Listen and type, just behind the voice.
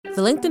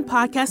The LinkedIn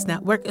Podcast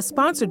Network is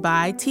sponsored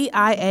by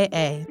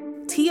TIAA.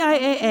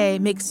 TIAA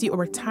makes you a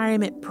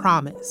retirement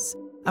promise,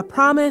 a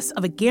promise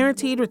of a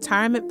guaranteed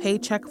retirement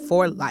paycheck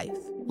for life.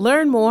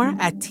 Learn more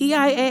at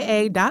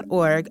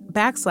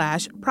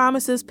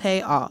TIAA.org/promises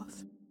pay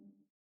off.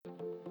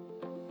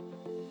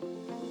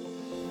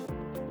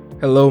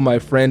 Hello, my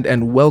friend,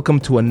 and welcome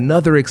to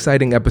another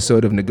exciting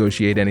episode of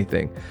Negotiate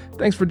Anything.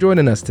 Thanks for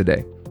joining us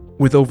today.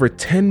 With over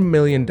 10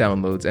 million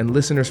downloads and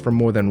listeners from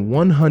more than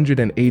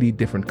 180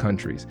 different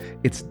countries,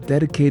 it's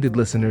dedicated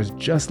listeners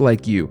just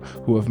like you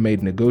who have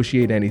made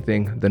Negotiate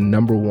Anything the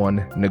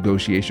 #1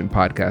 negotiation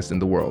podcast in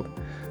the world.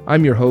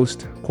 I'm your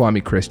host,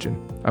 Kwame Christian.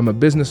 I'm a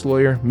business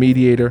lawyer,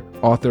 mediator,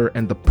 author,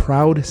 and the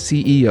proud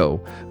CEO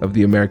of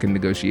the American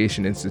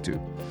Negotiation Institute.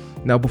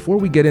 Now, before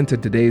we get into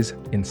today's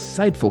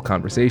insightful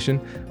conversation,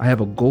 I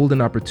have a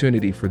golden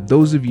opportunity for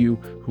those of you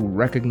who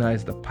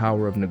recognize the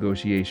power of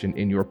negotiation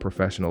in your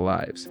professional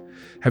lives.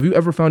 Have you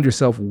ever found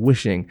yourself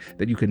wishing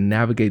that you could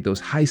navigate those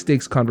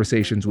high-stakes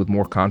conversations with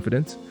more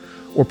confidence?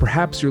 Or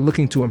perhaps you're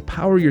looking to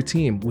empower your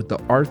team with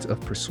the art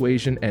of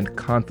persuasion and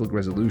conflict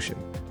resolution.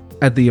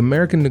 At the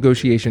American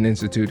Negotiation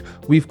Institute,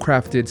 we've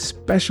crafted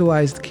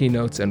specialized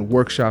keynotes and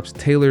workshops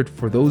tailored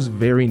for those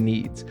very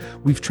needs.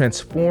 We've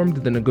transformed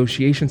the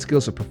negotiation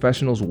skills of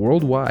professionals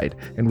worldwide,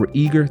 and we're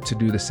eager to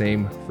do the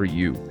same for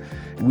you.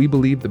 We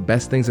believe the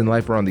best things in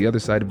life are on the other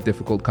side of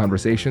difficult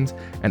conversations,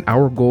 and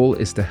our goal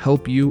is to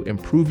help you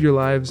improve your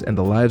lives and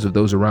the lives of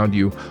those around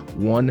you,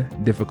 one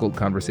difficult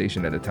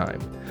conversation at a time.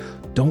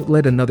 Don't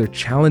let another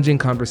challenging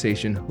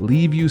conversation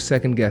leave you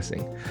second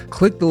guessing.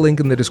 Click the link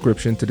in the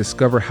description to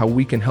discover how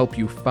we can help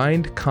you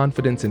find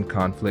confidence in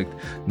conflict,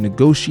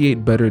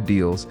 negotiate better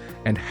deals,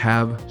 and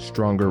have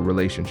stronger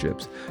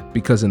relationships.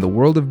 Because in the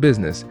world of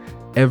business,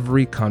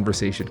 every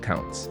conversation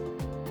counts.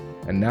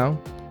 And now,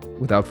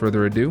 without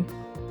further ado,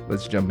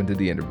 let's jump into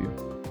the interview.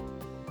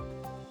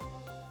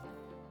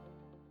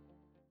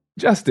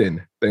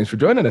 Justin, thanks for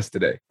joining us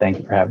today. Thank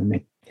you for having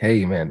me.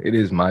 Hey, man, it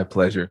is my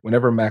pleasure.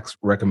 Whenever Max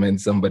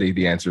recommends somebody,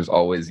 the answer is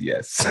always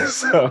yes.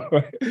 So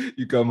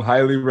you come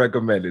highly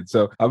recommended.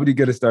 So how would you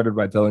get us started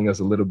by telling us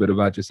a little bit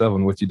about yourself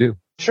and what you do?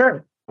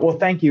 Sure. Well,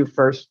 thank you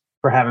first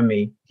for having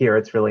me here.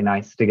 It's really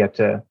nice to get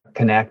to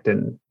connect.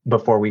 And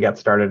before we got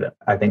started,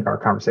 I think our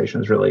conversation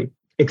is really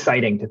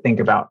exciting to think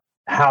about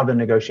how the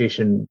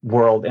negotiation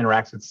world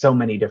interacts with so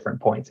many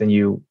different points. And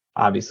you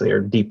obviously are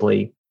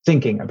deeply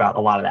thinking about a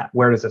lot of that.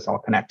 Where does this all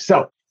connect?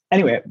 So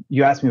anyway,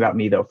 you asked me about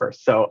me though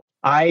first. So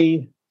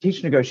I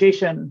teach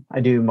negotiation. I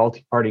do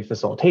multi-party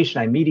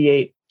facilitation. I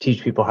mediate,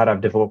 teach people how to have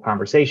difficult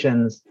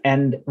conversations,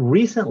 and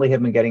recently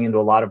have been getting into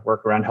a lot of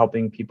work around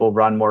helping people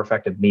run more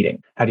effective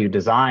meetings. How do you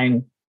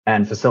design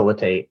and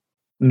facilitate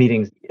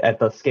meetings at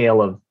the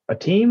scale of a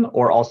team,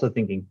 or also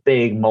thinking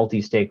big,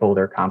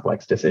 multi-stakeholder,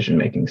 complex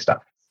decision-making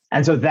stuff?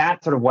 And so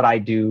that's sort of what I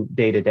do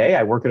day to day.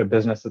 I work at a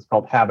business that's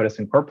called Habitus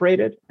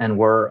Incorporated, and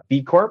we're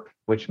B Corp,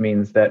 which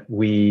means that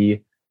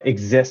we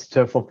exist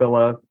to fulfill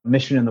a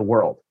mission in the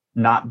world,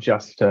 not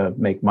just to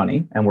make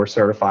money. And we're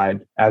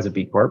certified as a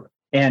B Corp.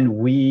 And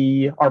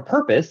our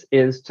purpose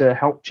is to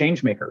help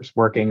change makers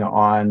working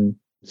on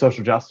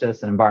social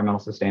justice and environmental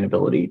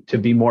sustainability to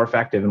be more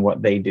effective in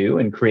what they do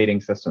in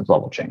creating systems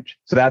level change.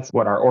 So that's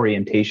what our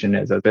orientation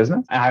is as a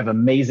business. I have an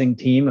amazing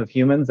team of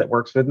humans that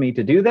works with me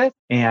to do this.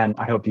 And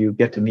I hope you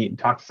get to meet and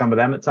talk to some of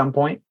them at some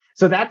point.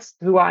 So that's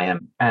who I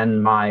am.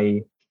 And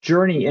my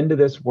journey into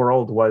this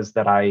world was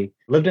that I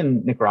lived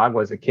in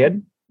Nicaragua as a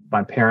kid.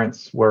 My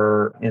parents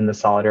were in the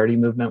solidarity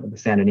movement with the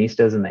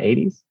Sandinistas in the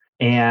 80s.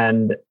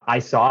 And I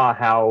saw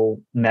how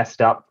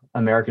messed up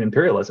American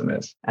imperialism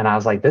is. And I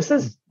was like, this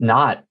is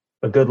not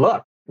a good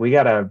look.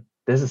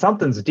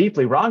 Something's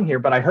deeply wrong here.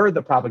 But I heard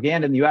the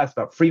propaganda in the US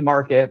about free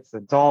markets.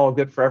 It's all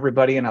good for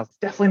everybody. And I was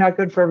definitely not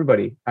good for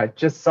everybody. I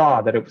just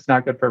saw that it was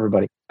not good for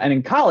everybody. And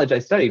in college, I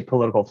studied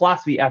political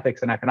philosophy,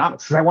 ethics, and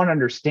economics because I want to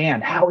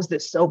understand, how is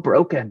this so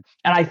broken?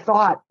 And I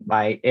thought,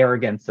 my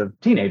arrogance of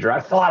teenager, I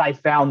thought I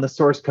found the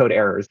source code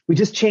errors. We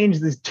just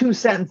changed these 2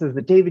 sentences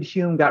that David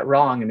Hume got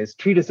wrong in his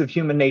treatise of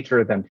human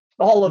nature, then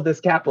all of this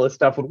capitalist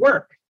stuff would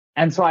work.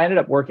 And so I ended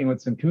up working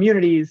with some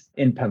communities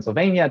in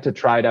Pennsylvania to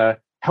try to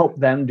help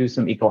them do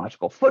some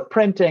ecological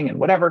footprinting and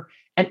whatever.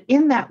 And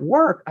in that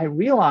work, I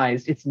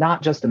realized it's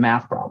not just a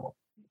math problem.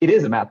 It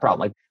is a math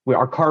problem. Like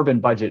our carbon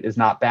budget is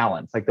not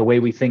balanced. Like the way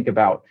we think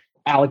about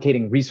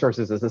allocating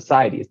resources as a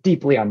society is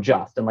deeply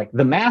unjust. And like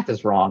the math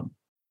is wrong,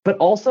 but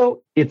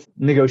also it's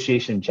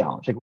negotiation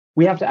challenge. Like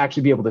we have to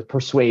actually be able to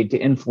persuade, to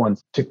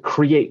influence, to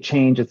create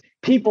changes.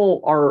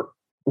 People are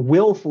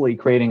willfully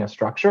creating a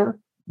structure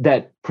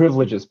that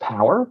privileges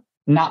power,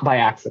 not by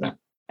accident.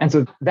 And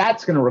so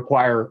that's going to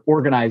require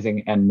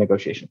organizing and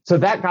negotiation. So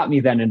that got me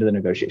then into the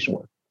negotiation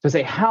work to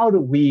say, how do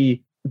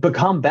we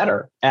become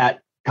better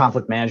at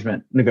conflict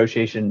management,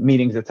 negotiation,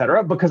 meetings, et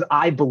cetera? Because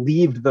I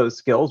believed those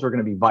skills were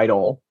going to be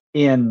vital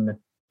in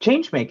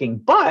change making,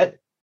 but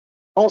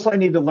also I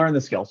needed to learn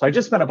the skills. So I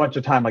just spent a bunch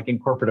of time like in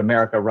corporate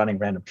America running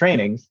random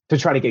trainings to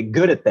try to get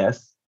good at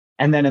this.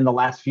 And then in the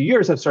last few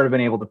years, I've sort of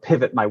been able to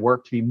pivot my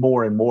work to be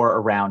more and more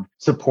around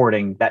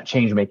supporting that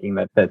change making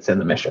that's in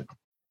the mission.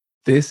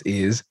 This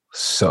is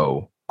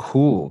so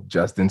cool,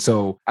 Justin.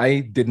 So I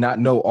did not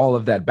know all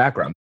of that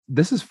background.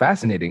 This is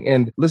fascinating.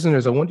 And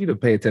listeners, I want you to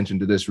pay attention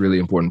to this really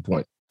important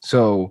point.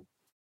 So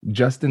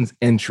Justin's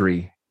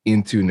entry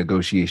into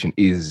negotiation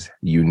is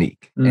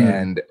unique.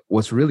 And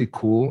what's really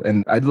cool,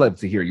 and I'd love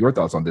to hear your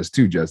thoughts on this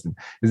too, Justin,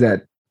 is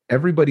that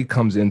everybody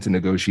comes into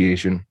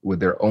negotiation with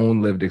their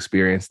own lived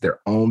experience, their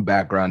own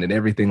background, and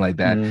everything like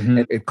that.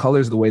 And it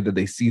colors the way that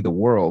they see the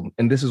world.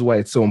 And this is why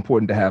it's so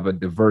important to have a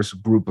diverse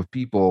group of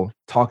people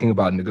talking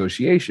about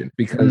negotiation,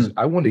 because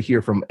I want to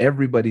hear from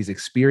everybody's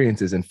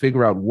experiences and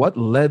figure out what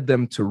led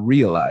them to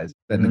realize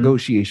that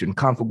negotiation,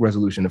 conflict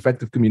resolution,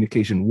 effective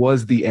communication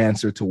was the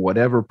answer to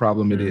whatever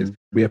problem it is.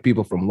 We have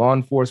people from law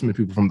enforcement,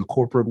 people from the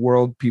corporate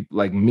world, people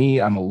like me.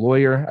 I'm a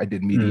lawyer. I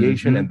did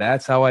mediation, and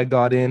that's how I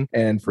got in.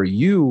 And for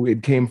you,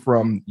 it came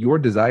from your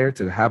desire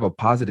to have a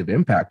positive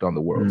impact on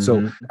the world.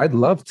 So I'd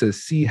love to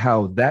see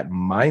how that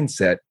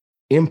mindset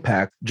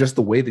impacts just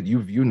the way that you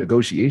view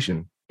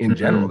negotiation in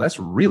general. That's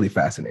really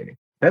fascinating.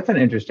 That's an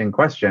interesting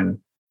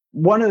question.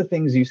 One of the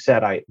things you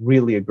said I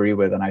really agree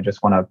with, and I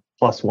just want to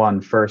plus one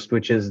first,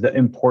 which is the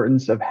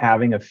importance of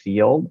having a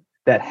field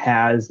that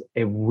has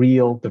a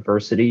real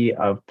diversity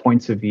of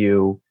points of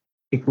view,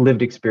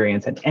 lived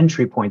experience, and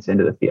entry points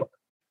into the field.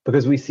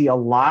 Because we see a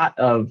lot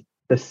of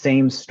the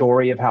same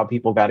story of how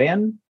people got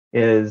in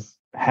is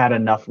had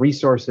enough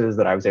resources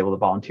that I was able to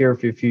volunteer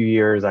for a few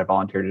years. I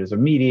volunteered as a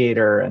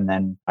mediator, and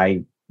then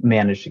I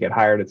managed to get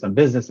hired at some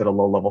business at a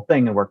low level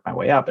thing and work my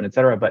way up and et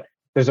cetera. But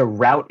there's a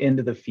route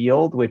into the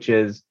field, which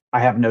is I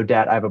have no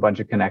debt, I have a bunch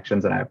of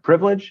connections, and I have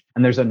privilege.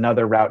 And there's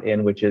another route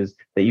in, which is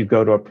that you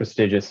go to a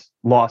prestigious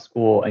law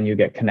school and you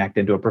get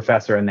connected to a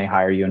professor and they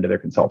hire you into their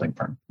consulting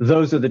firm.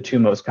 Those are the two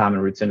most common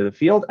routes into the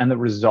field. And the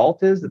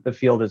result is that the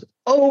field is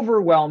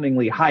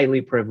overwhelmingly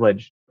highly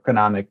privileged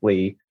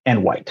economically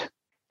and white.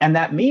 And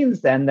that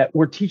means then that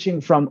we're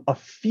teaching from a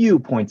few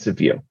points of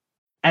view.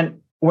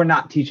 And we're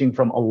not teaching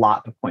from a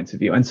lot of points of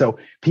view. And so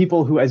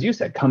people who, as you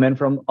said, come in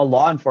from a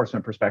law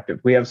enforcement perspective,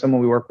 we have someone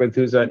we work with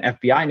who's an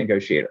FBI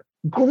negotiator.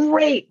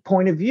 Great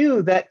point of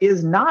view that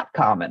is not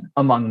common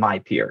among my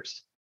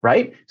peers,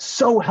 right?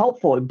 So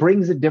helpful. It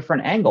brings a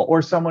different angle.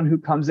 Or someone who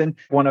comes in,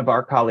 one of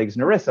our colleagues,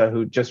 Narissa,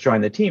 who just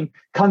joined the team,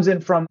 comes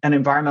in from an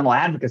environmental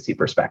advocacy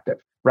perspective,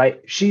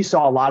 right? She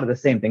saw a lot of the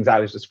same things I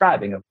was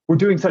describing of we're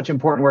doing such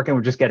important work and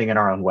we're just getting in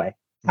our own way.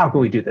 How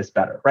can we do this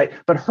better, right?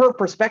 But her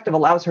perspective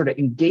allows her to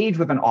engage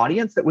with an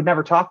audience that would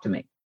never talk to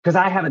me because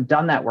I haven't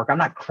done that work. I'm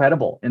not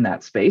credible in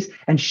that space.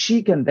 And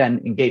she can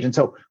then engage. And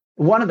so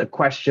one of the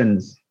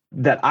questions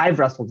that I've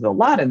wrestled with a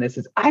lot in this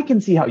is I can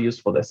see how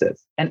useful this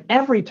is. And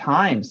every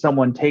time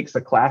someone takes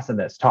a class in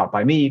this, taught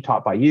by me,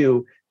 taught by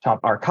you,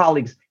 taught by our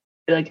colleagues,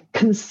 like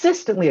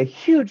consistently a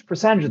huge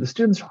percentage of the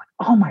students are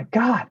like, oh my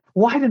God,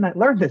 why didn't I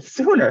learn this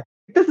sooner?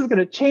 This is going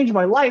to change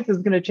my life. This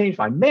is going to change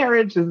my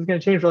marriage. This is going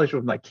to change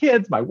relationship with my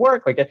kids, my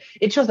work. Like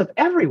it shows up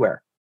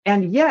everywhere.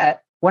 And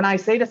yet when I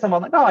say to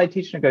someone like, oh, I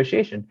teach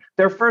negotiation,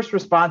 their first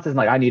response is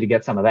like, I need to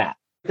get some of that.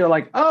 They're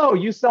like, oh,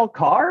 you sell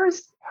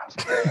cars?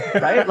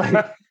 Right?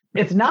 Like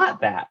it's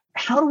not that.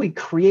 How do we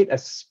create a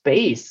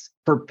space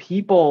for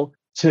people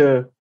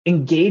to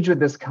engage with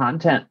this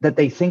content that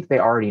they think they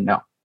already know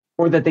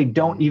or that they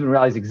don't even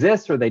realize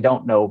exists or they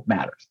don't know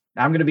matters?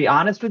 Now, I'm going to be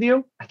honest with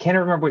you. I can't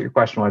remember what your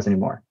question was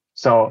anymore.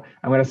 So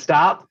I'm going to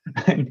stop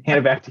and hand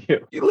it back to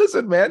you.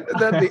 Listen, man,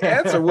 the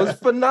answer was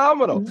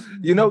phenomenal.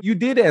 You know, you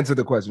did answer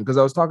the question because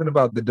I was talking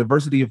about the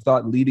diversity of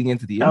thought leading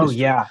into the industry. Oh,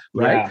 yeah.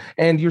 Right. Yeah.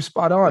 And you're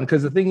spot on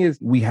because the thing is,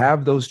 we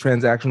have those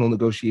transactional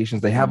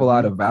negotiations. They have a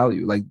lot of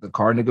value, like the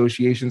car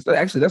negotiations.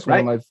 Actually, that's one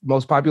of my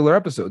most popular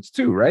episodes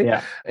too, right?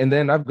 Yeah. And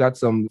then I've got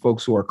some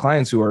folks who are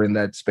clients who are in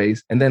that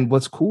space. And then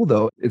what's cool,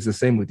 though, is the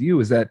same with you,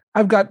 is that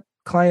I've got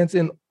clients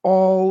in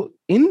all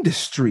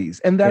industries.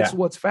 And that's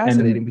what's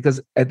fascinating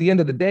because at the end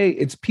of the day,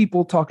 it's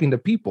people talking to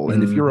people.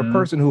 And if you're a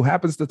person who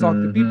happens to talk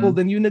to people,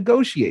 then you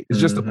negotiate. It's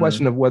just a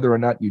question of whether or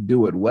not you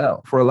do it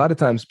well. For a lot of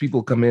times,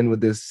 people come in with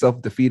this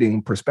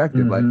self-defeating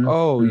perspective, like,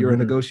 oh, you're a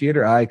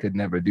negotiator. I could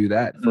never do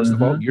that. First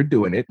of all, you're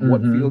doing it.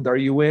 What field are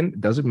you in?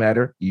 It doesn't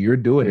matter. You're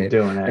doing it.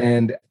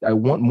 And I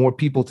want more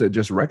people to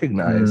just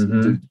recognize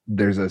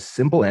there's a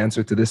simple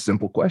answer to this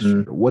simple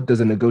question. What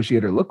does a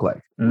negotiator look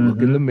like?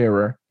 Look in the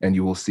mirror and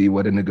you will see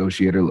what a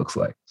negotiator looks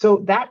like.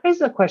 So that is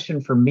a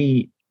question for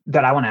me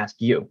that I want to ask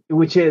you,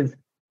 which is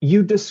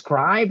you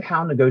describe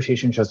how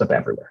negotiation shows up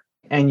everywhere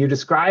and you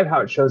describe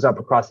how it shows up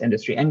across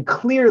industry. And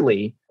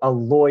clearly a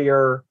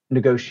lawyer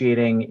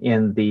negotiating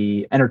in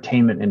the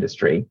entertainment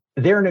industry,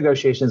 their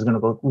negotiation is going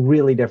to look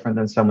really different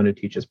than someone who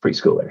teaches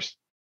preschoolers.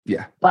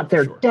 Yeah. But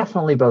they're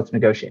definitely both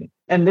negotiating.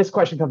 And this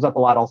question comes up a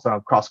lot also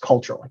across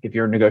cultural. Like if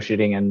you're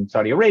negotiating in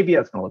Saudi Arabia,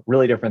 it's going to look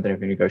really different than if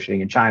you're negotiating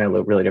in China, it'll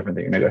look really different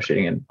than you're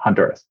negotiating in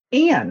Honduras.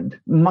 And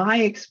my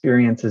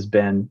experience has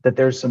been that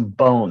there's some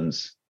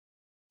bones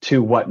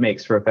to what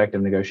makes for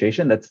effective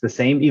negotiation that's the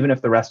same, even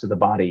if the rest of the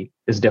body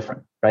is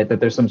different, right? That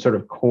there's some sort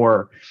of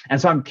core.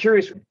 And so I'm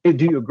curious,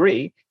 do you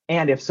agree?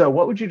 And if so,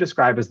 what would you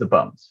describe as the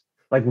bones?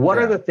 Like, what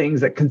are the things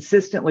that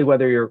consistently,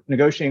 whether you're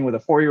negotiating with a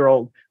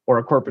 4-year-old or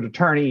a corporate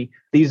attorney,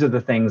 these are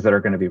the things that are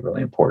going to be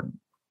really important.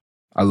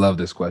 I love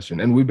this question.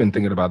 And we've been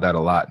thinking about that a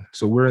lot.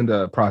 So we're in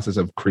the process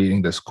of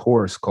creating this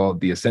course called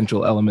The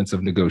Essential Elements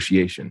of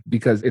Negotiation,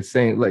 because it's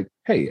saying like,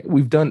 hey,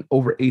 we've done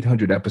over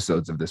 800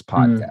 episodes of this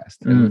podcast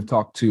and we've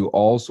talked to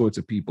all sorts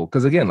of people.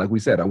 Because again, like we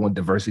said, I want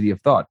diversity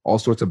of thought, all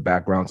sorts of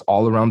backgrounds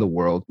all around the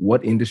world,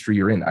 what industry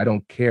you're in. I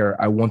don't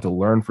care. I want to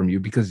learn from you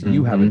because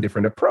you have a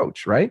different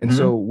approach, right? And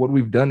so what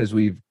we've done is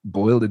we've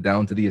boiled it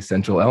down to the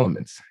essential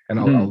elements. And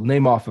I'll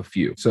name off a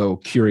few. So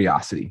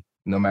curiosity.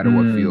 No matter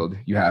what field,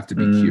 you have to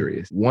be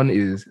curious. One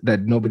is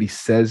that nobody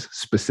says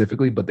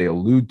specifically, but they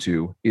allude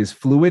to is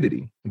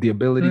fluidity, the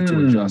ability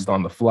to adjust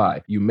on the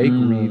fly. You make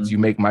reads, you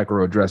make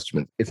micro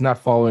adjustments. It's not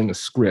following a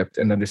script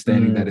and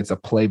understanding that it's a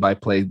play by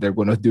play. They're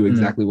going to do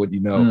exactly what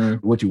you know,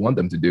 what you want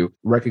them to do,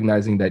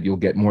 recognizing that you'll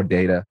get more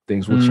data,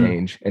 things will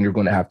change, and you're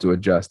going to have to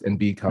adjust and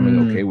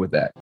becoming okay with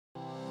that.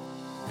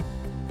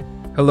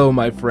 Hello,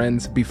 my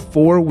friends.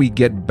 Before we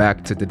get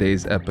back to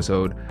today's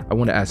episode, I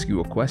want to ask you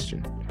a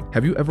question.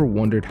 Have you ever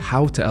wondered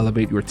how to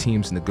elevate your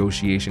team's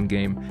negotiation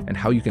game and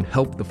how you can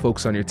help the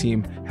folks on your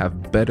team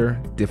have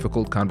better,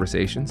 difficult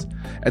conversations?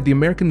 At the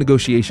American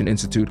Negotiation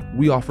Institute,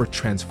 we offer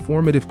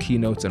transformative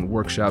keynotes and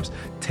workshops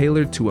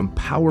tailored to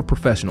empower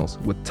professionals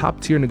with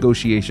top-tier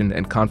negotiation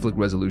and conflict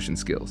resolution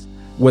skills.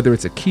 Whether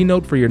it's a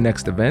keynote for your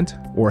next event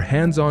or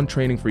hands-on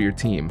training for your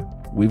team,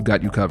 we've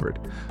got you covered.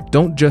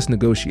 Don't just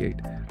negotiate.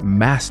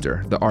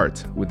 Master the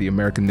art with the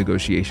American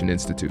Negotiation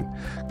Institute.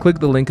 Click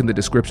the link in the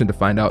description to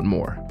find out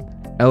more.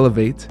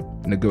 Elevate,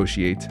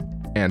 negotiate,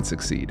 and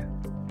succeed.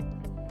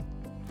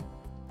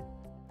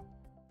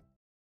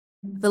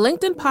 The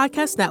LinkedIn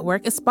Podcast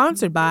Network is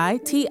sponsored by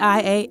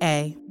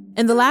TIAA.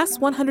 In the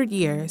last 100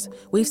 years,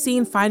 we've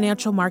seen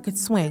financial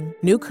markets swing,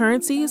 new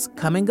currencies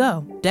come and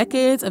go,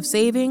 decades of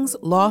savings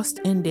lost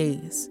in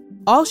days,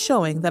 all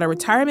showing that a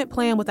retirement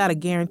plan without a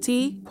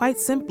guarantee, quite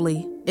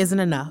simply, isn't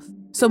enough.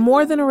 So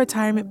more than a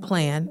retirement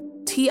plan,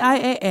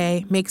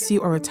 TIAA makes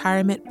you a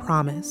retirement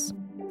promise.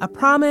 A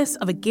promise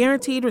of a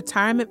guaranteed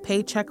retirement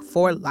paycheck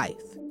for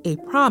life. A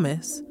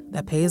promise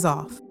that pays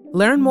off.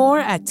 Learn more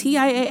at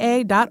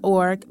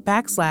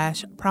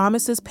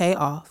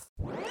TIAA.org/promisespayoff.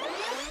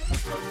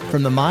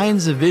 From the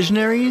minds of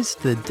visionaries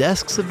to the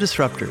desks of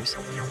disruptors,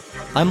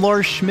 I'm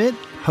Lars Schmidt,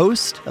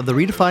 host of the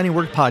Redefining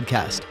Work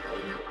podcast.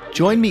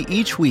 Join me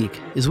each week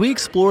as we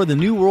explore the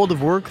new world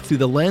of work through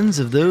the lens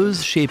of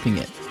those shaping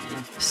it.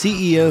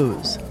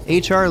 CEOs,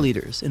 HR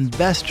leaders,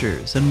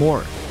 investors, and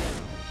more.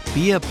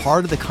 Be a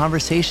part of the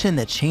conversation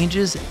that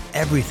changes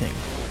everything.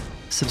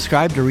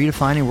 Subscribe to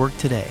Redefining Work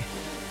today.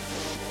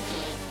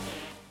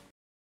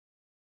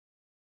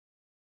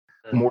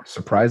 More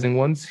surprising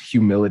ones,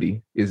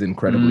 humility is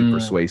incredibly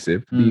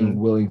persuasive, being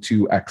willing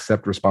to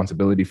accept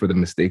responsibility for the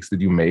mistakes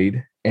that you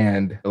made.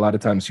 And a lot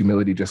of times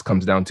humility just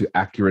comes down to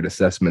accurate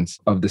assessments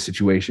of the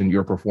situation,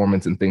 your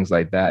performance and things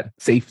like that.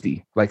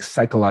 Safety, like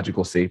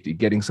psychological safety,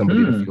 getting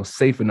somebody to feel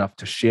safe enough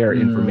to share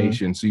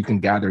information so you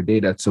can gather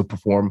data to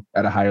perform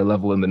at a higher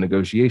level in the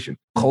negotiation.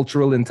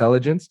 Cultural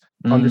intelligence,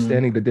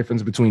 understanding the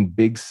difference between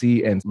big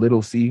C and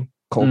little c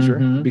culture,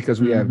 because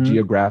we have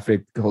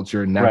geographic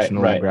culture,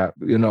 national,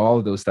 all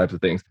of those types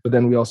of things. But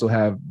then we also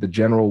have the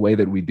general way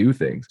that we do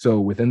things. So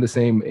within the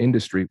same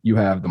industry, you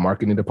have the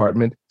marketing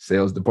department,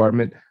 sales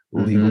department,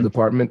 legal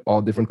department,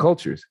 all different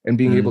cultures, and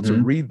being able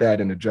to read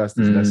that and adjust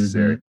is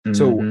necessary.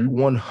 So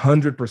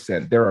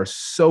 100%, there are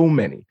so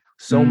many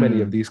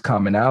of these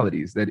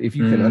commonalities that if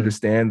you can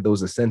understand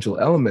those essential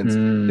elements,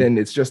 then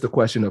it's just a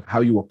question of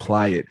how you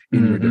apply it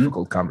in your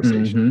difficult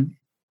conversation.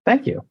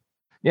 Thank you.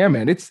 Yeah,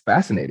 man, it's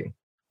fascinating.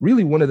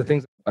 Really, one of the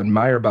things I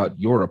admire about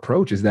your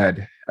approach is that,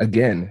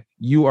 again,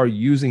 you are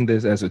using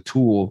this as a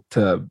tool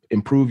to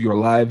improve your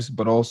lives,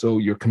 but also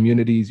your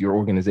communities, your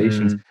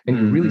organizations, and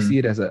you really see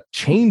it as a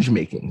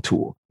change-making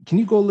tool. Can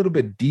you go a little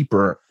bit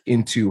deeper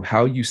into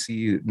how you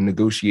see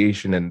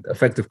negotiation and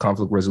effective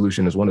conflict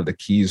resolution as one of the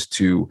keys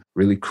to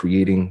really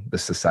creating the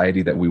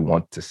society that we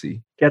want to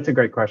see? That's a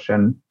great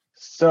question.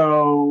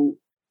 So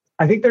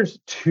I think there's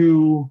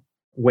two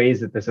ways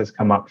that this has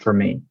come up for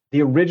me.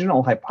 The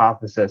original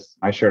hypothesis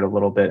I shared a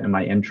little bit in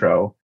my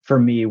intro for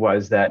me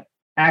was that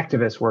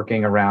activists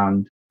working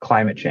around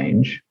climate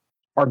change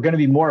are going to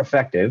be more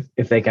effective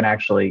if they can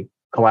actually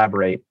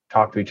collaborate,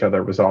 talk to each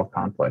other, resolve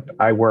conflict.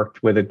 I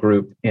worked with a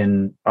group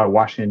in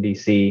Washington,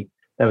 D.C.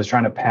 that was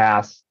trying to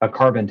pass a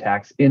carbon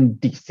tax in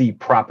D.C.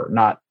 proper,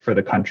 not for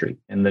the country,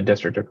 in the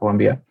District of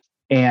Columbia.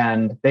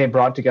 And they had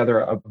brought together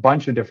a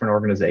bunch of different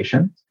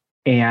organizations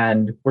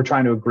and we're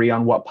trying to agree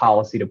on what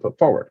policy to put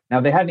forward.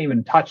 Now, they hadn't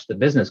even touched the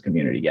business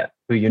community yet,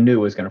 who you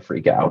knew was going to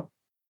freak out.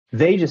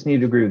 They just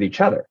needed to agree with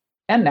each other.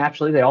 And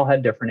naturally, they all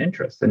had different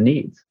interests and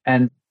needs.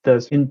 And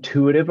the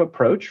intuitive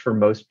approach for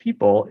most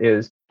people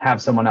is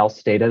have someone else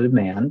state a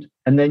demand,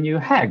 and then you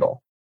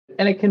haggle.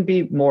 And it can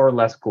be more or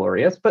less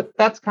glorious, but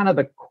that's kind of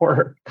the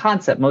core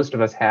concept most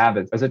of us have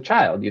as a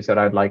child. You said,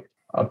 I'd like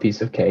a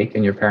piece of cake,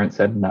 and your parents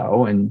said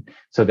no. And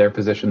so their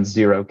position's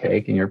 0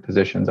 cake, and your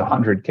position's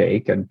 100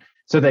 cake. And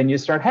So then you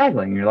start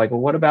haggling. You're like,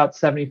 well, what about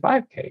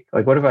 75 cake?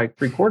 Like, what if I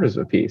 3/4 of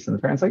a piece? And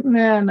the parent's like,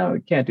 nah, no,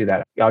 we can't do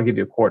that. I'll give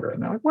you a quarter.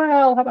 And they're like,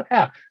 well, how about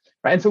half?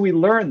 Right. And so we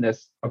learn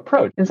this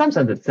approach. In some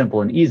sense, it's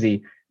simple and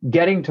easy.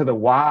 Getting to the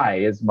why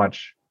is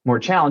much more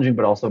challenging,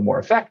 but also more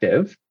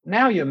effective.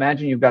 Now you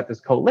imagine you've got this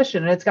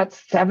coalition and it's got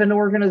 7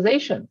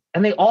 organizations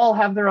and they all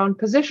have their own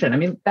position. I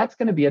mean, that's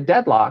going to be a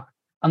deadlock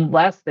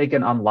unless they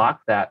can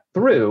unlock that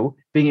through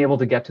being able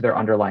to get to their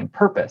underlying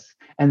purpose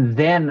and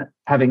then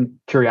having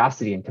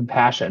curiosity and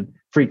compassion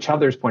for each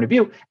other's point of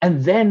view,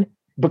 and then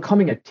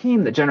becoming a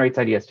team that generates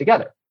ideas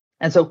together.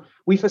 And so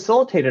we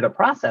facilitated a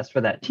process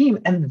for that team,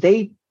 and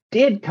they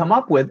did come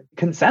up with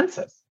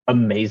consensus,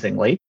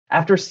 amazingly,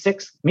 after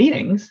 6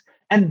 meetings.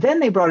 And then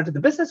they brought it to the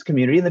business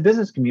community, and the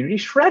business community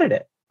shredded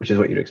it, which is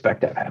what you'd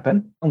expect to have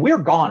happen. And we're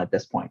gone at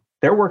this point.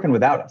 They're working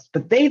without us.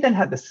 But they then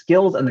had the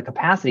skills and the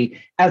capacity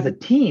as a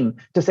team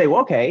to say,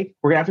 well, okay,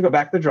 we're going to have to go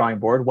back to the drawing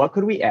board. What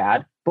could we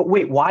add? But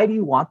wait, why do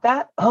you want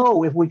that?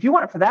 Oh, if you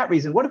want it for that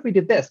reason, what if we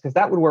did this? Because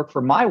that would work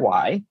for my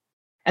why.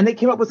 And they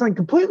came up with something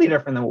completely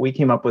different than what we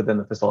came up with in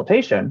the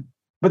facilitation,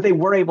 but they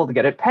were able to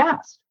get it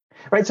passed.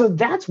 Right. So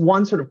that's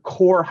one sort of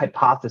core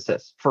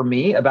hypothesis for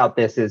me about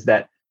this, is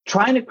that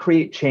trying to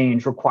create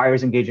change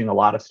requires engaging a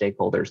lot of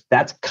stakeholders.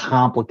 That's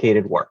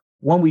complicated work.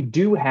 When we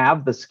do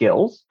have the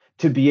skills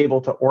to be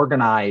able to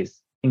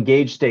organize,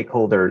 engage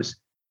stakeholders,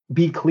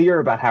 be clear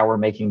about how we're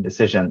making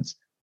decisions,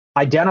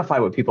 identify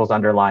what people's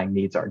underlying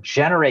needs are,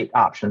 generate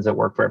options that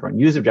work for everyone,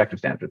 use objective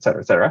standards,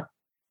 et cetera,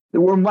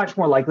 we're much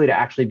more likely to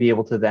actually be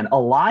able to then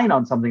align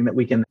on something that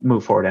we can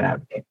move forward and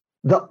advocate.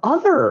 The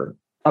other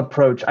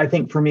approach, I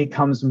think, for me,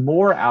 comes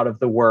more out of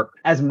the work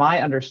as my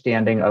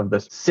understanding of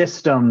the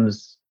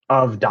systems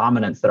of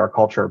dominance that our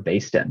culture are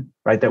based in,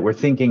 right? That we're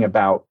thinking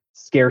about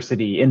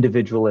scarcity,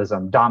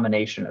 individualism,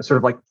 domination, as sort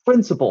of like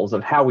principles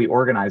of how we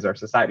organize our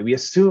society. We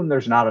assume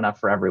there's not enough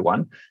for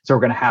everyone, so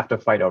we're going to have to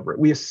fight over it.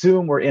 We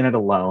assume we're in it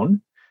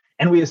alone,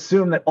 and we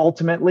assume that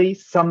ultimately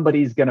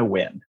somebody's going to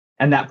win,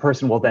 and that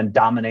person will then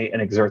dominate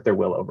and exert their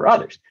will over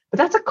others. But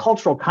that's a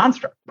cultural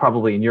construct,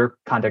 probably in your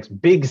context,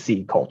 big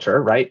C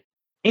culture, right?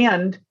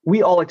 And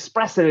we all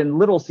express it in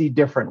little c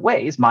different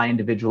ways. My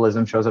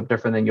individualism shows up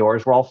different than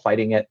yours. We're all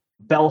fighting it.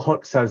 Bell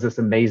Hooks has this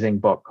amazing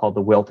book called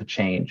The Will to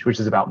Change, which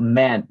is about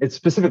men. It's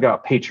specifically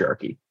about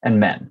patriarchy and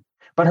men.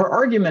 But her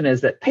argument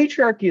is that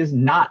patriarchy is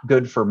not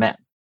good for men,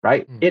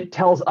 right? It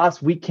tells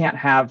us we can't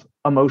have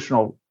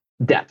emotional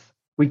depth.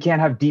 We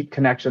can't have deep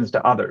connections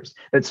to others,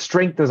 that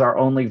strength is our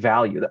only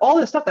value, all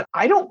this stuff that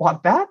I don't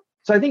want that.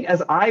 So I think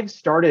as I've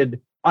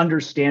started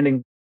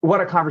understanding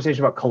what a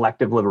conversation about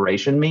collective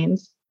liberation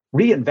means,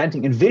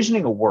 reinventing,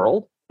 envisioning a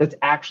world that's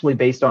actually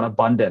based on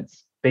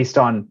abundance, based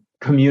on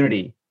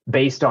community,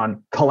 based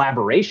on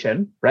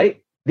collaboration,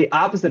 right? The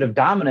opposite of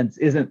dominance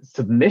isn't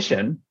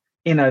submission.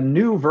 In a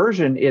new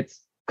version,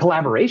 it's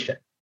collaboration,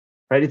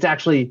 right? It's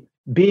actually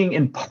being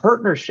in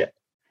partnership.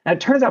 And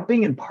it turns out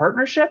being in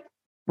partnership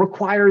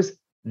requires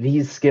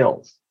these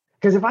skills.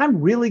 Because if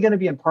I'm really going to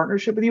be in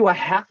partnership with you, I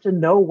have to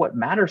know what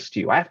matters to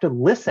you. I have to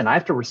listen. I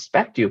have to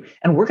respect you.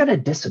 And we're going to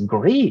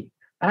disagree.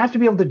 And I have to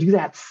be able to do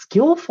that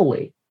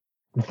skillfully.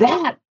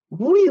 That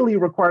really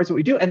requires what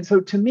we do. And so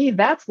to me,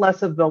 that's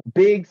less of the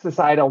big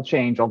societal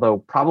change, although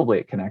probably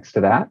it connects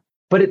to that.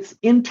 But it's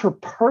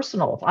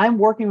interpersonal. If I'm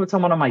working with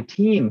someone on my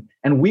team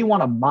and we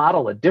want to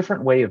model a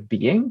different way of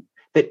being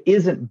that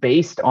isn't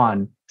based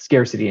on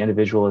scarcity,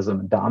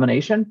 individualism, and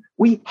domination,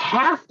 we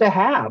have to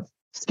have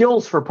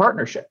skills for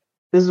partnership.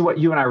 This is what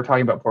you and I were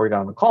talking about before we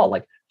got on the call.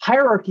 Like,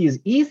 hierarchy is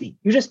easy.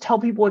 You just tell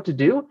people what to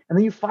do and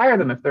then you fire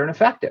them if they're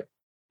ineffective.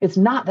 It's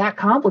not that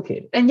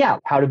complicated. And yeah,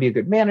 how to be a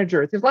good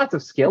manager. There's lots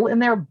of skill in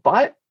there,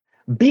 but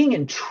being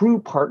in true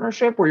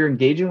partnership where you're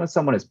engaging with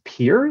someone as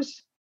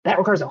peers, that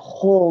requires a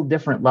whole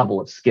different level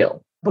of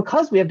skill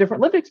because we have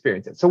different lived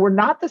experiences. So we're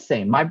not the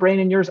same. My brain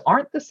and yours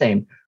aren't the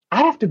same.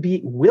 I have to be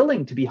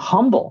willing to be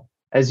humble,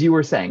 as you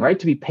were saying, right?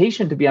 To be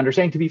patient, to be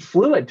understanding, to be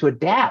fluid, to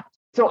adapt.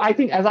 So I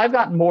think as I've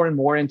gotten more and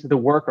more into the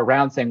work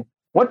around saying,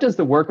 what does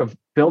the work of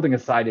building a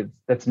society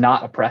that's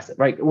not oppressive,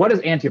 right? What does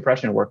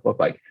anti-oppression work look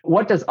like?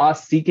 What does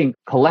us seeking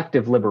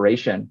collective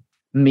liberation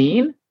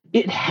mean?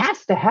 It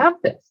has to have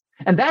this.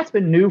 And that's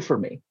been new for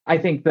me. I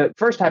think the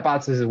first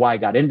hypothesis is why I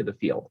got into the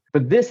field.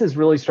 But this has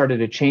really started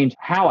to change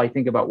how I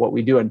think about what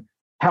we do and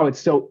how it's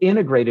so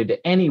integrated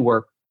to any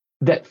work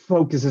that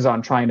focuses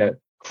on trying to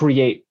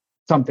create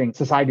something,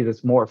 society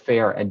that's more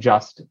fair and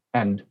just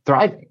and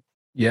thriving.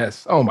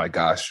 Yes. Oh my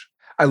gosh.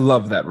 I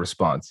love that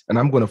response. And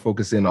I'm going to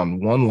focus in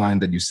on one line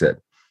that you said.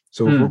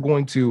 So if we're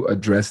going to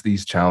address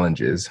these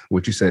challenges,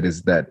 what you said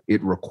is that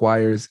it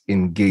requires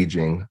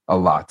engaging a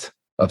lot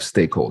of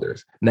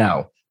stakeholders.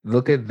 Now,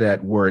 look at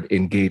that word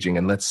engaging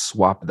and let's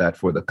swap that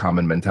for the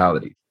common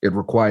mentality. It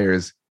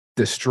requires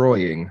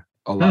destroying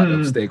a lot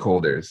of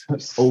stakeholders,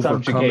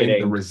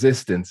 overcoming the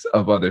resistance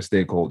of other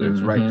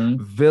stakeholders, right?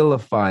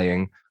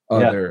 Vilifying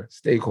other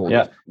stakeholders.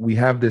 Yeah. We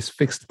have this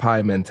fixed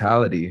pie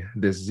mentality,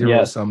 this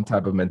zero-sum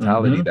type of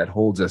mentality that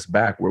holds us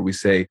back, where we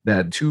say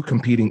that two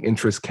competing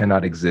interests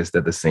cannot exist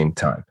at the same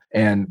time.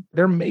 And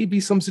there may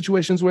be some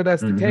situations where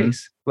that's the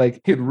case,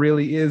 Like it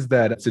really is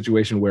that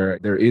situation where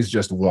there is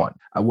just one.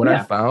 What I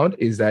Yeah. found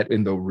is that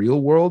in the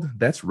real world,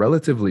 that's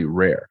relatively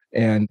rare.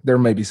 And there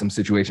may be some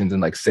situations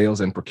in like sales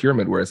and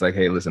procurement where it's like,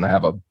 hey, listen, I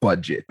have a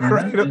budget,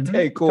 right?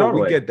 Okay, cool.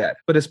 Totally. We get that.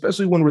 But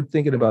especially when we're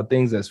thinking about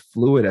things as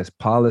fluid as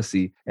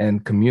policy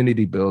and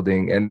community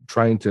building and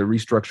trying to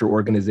restructure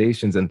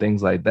organizations and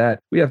things like that,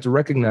 we have to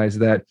recognize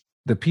that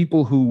the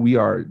people who we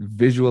are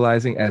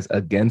visualizing as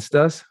against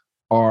us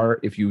are,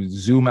 if you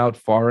zoom out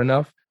far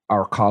enough,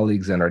 our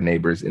colleagues and our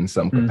neighbors in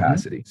some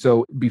capacity.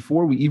 So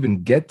before we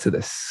even get to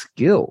the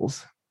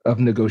skills of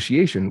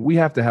negotiation, we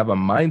have to have a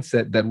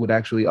mindset that would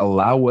actually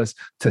allow us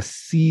to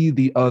see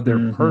the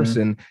other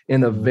person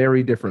in a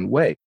very different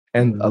way.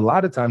 And a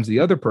lot of times the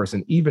other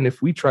person, even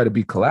if we try to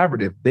be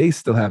collaborative, they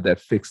still have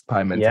that fixed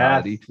pie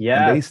mentality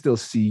and they still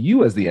see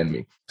you as the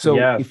enemy. So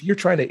if you're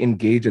trying to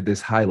engage at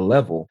this high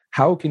level,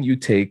 how can you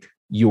take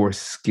your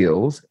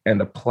skills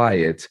and apply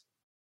it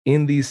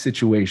in these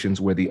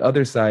situations where the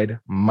other side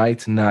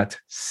might not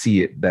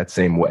see it that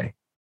same way?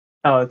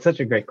 Oh, it's such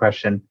a great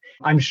question.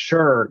 I'm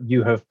sure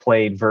you have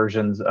played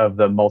versions of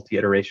the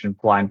multi-iteration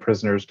blind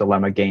prisoner's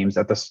dilemma games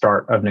at the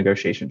start of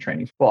negotiation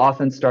training. We'll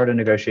often start a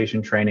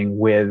negotiation training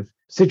with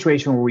a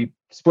situation where we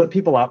split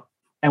people up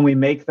and we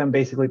make them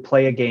basically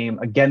play a game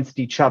against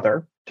each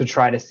other to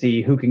try to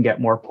see who can get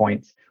more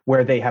points,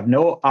 where they have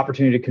no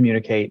opportunity to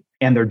communicate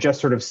and they're just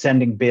sort of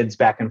sending bids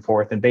back and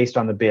forth. And based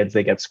on the bids,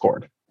 they get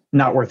scored.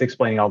 Not worth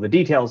explaining all the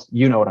details.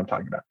 You know what I'm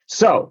talking about.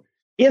 So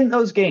in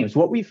those games,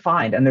 what we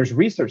find, and there's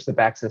research that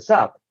backs this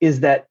up,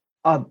 is that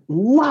a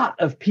lot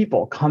of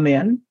people come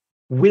in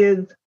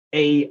with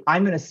I'm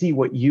going to see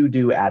what you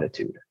do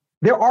attitude.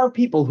 There are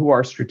people who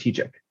are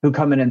strategic, who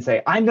come in and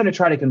say, I'm going to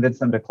try to convince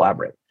them to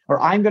collaborate,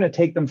 or I'm going to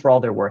take them for all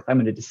they're worth. I'm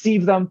going to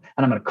deceive them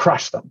and I'm going to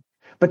crush them.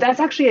 But that's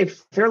actually a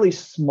fairly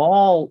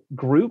small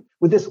group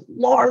with this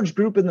large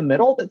group in the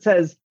middle that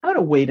says, I'm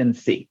going to wait and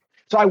see.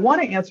 So I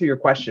want to answer your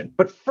question.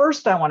 But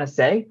first, I want to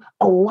say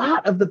a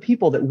lot of the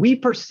people that we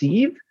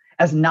perceive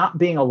as not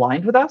being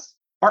aligned with us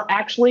are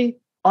actually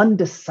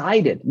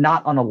undecided,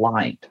 not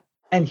unaligned.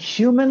 And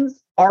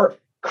humans are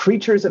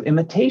creatures of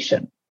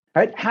imitation,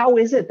 right? How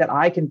is it that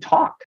I can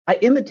talk? I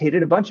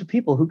imitated a bunch of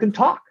people who can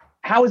talk.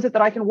 How is it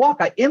that I can walk?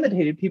 I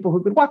imitated people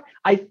who could walk.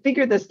 I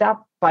figured this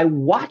out by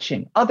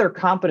watching other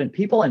competent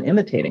people and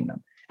imitating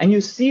them. And you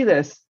see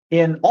this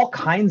in all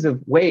kinds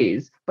of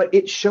ways, but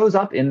it shows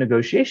up in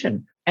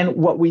negotiation. And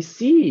what we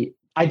see,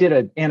 I did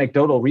an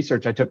anecdotal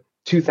research. I took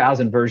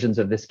 2,000 versions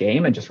of this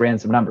game and just ran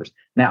some numbers.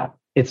 Now,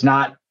 it's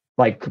not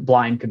like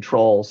blind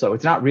control, so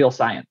it's not real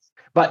science.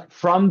 But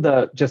from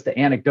just the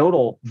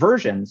anecdotal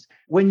versions,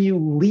 when you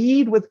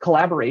lead with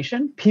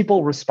collaboration,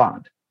 people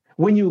respond.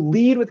 When you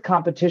lead with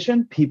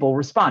competition, people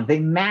respond. They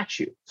match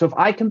you. So if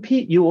I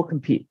compete, you will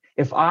compete.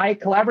 If I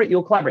collaborate,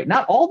 you'll collaborate.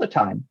 Not all the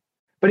time,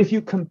 but if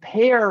you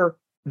compare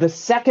the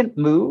second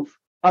move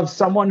of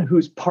someone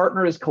whose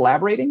partner is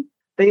collaborating,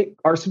 they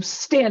are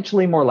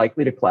substantially more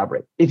likely to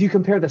collaborate. If you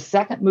compare the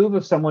second move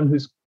of someone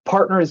whose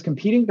partner is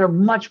competing, they're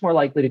much more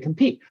likely to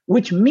compete,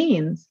 which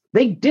means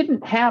they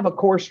didn't have a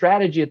core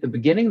strategy at the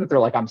beginning that they're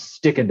like, I'm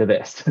sticking to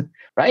this,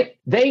 right?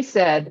 They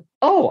said,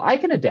 oh, I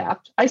can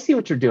adapt. I see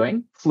what you're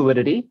doing.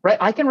 Fluidity, right?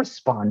 I can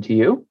respond to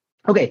you.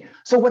 Okay,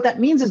 so what that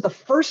means is the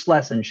first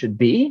lesson should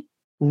be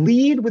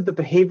lead with the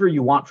behavior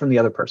you want from the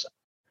other person,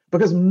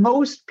 because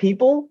most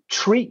people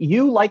treat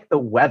you like the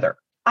weather.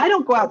 I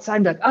don't go outside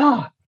and be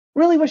like,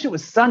 really wish it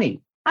was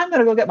sunny. I'm going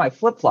to go get my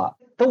flip-flop.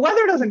 The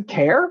weather doesn't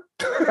care,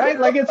 right?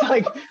 Like, it's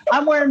like,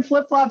 I'm wearing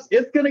flip-flops.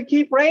 It's going to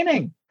keep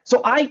raining. So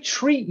I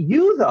treat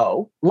you,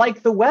 though,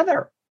 like the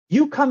weather.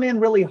 You come in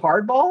really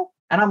hardball,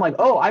 and I'm like,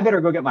 oh, I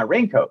better go get my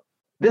raincoat.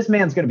 This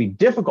man's going to be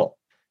difficult.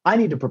 I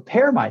need to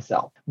prepare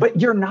myself. But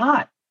you're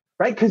not,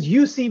 right? Because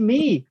you see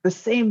me the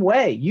same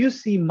way. You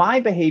see my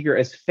behavior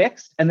as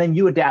fixed, and then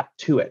you adapt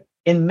to it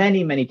in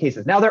many, many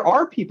cases. Now, there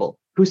are people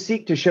who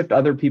seek to shift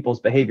other people's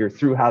behavior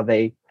through how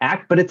they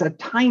act, but it's a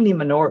tiny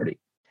minority.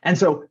 And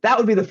so that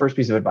would be the first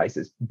piece of advice: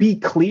 is be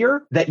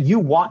clear that you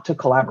want to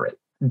collaborate.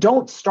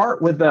 Don't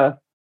start with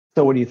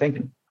so what are you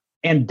thinking?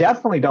 And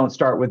definitely don't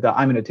start with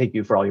I'm going to take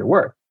you for all you're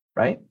worth,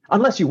 right?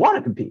 Unless you want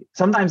to compete.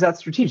 Sometimes that's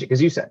strategic,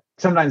 as you said.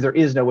 Sometimes there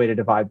is no way to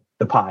divide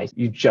the pie.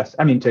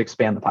 To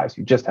expand the pie. So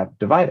you just have to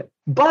divide it.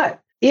 But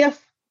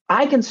if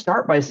I can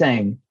start by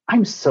saying,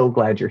 I'm so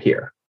glad you're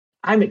here.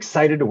 I'm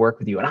excited to work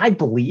with you. And I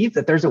believe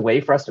that there's a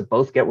way for us to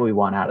both get what we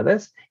want out of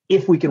this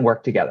if we can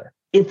work together,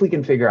 if we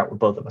can figure out what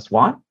both of us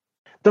want.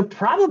 The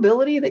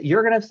probability that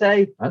you're going to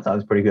say, that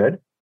sounds pretty good,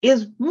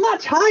 is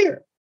much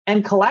higher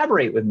and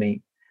collaborate with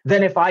me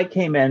than if I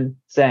came in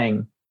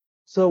saying,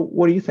 so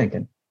what are you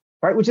thinking?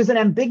 Right? Which is an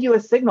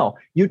ambiguous signal.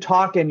 You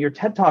talk in your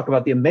TED Talk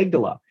about the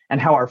amygdala and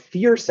how our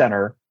fear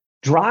center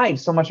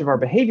drives so much of our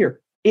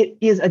behavior. It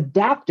is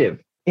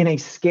adaptive in a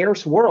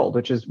scarce world,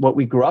 which is what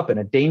we grew up in,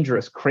 a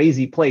dangerous,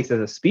 crazy place as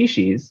a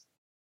species.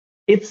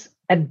 It's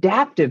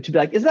adaptive to be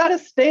like, is that a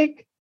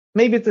snake?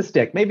 Maybe it's a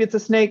stick. Maybe it's a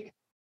snake.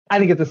 I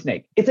think it's a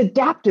snake. It's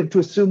adaptive to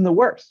assume the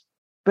worst.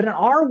 But in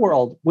our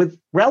world with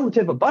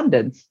relative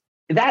abundance,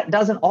 that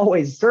doesn't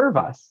always serve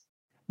us.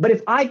 But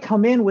if I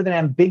come in with an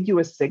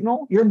ambiguous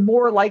signal, you're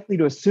more likely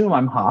to assume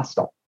I'm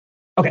hostile.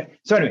 Okay.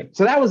 So anyway,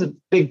 so that was a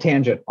big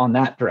tangent on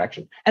that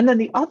direction. And then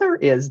the other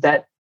is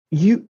that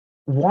you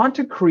want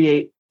to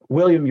create,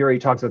 William Ury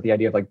talks about the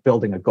idea of like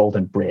building a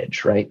golden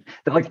bridge, right?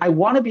 That like, I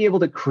want to be able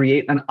to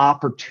create an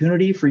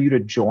opportunity for you to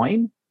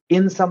join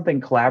in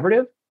something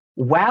collaborative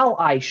while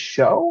I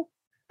show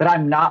that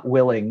I'm not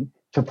willing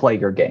to play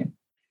your game.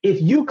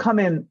 If you come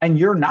in and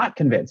you're not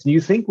convinced, and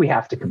you think we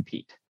have to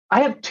compete,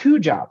 I have two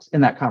jobs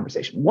in that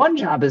conversation. One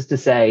job is to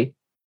say,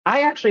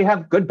 I actually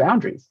have good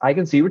boundaries. I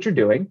can see what you're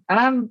doing,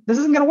 and this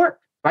isn't going to work,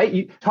 right?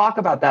 You talk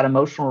about that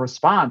emotional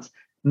response.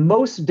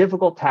 Most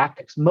difficult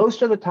tactics,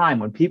 most of the time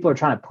when people are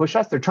trying to push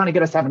us, they're trying to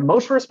get us to have an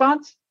emotional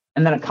response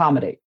and then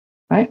accommodate,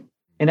 right?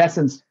 In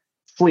essence,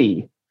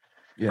 flee,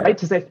 right?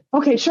 To say,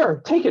 okay,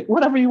 sure, take it,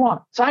 whatever you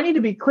want. So I need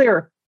to be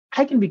clear.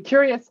 I can be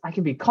curious. I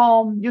can be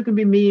calm. You can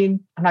be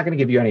mean. I'm not going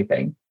to give you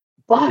anything,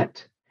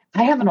 but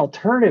I have an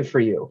alternative for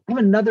you. I have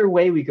another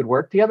way we could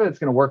work together that's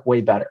going to work way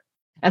better.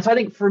 And so I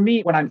think for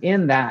me, when I'm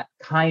in that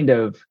kind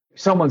of,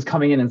 someone's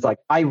coming in and it's like,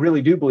 I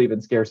really do believe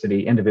in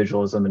scarcity,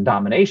 individualism, and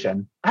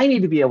domination, I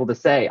need to be able to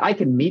say, I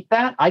can meet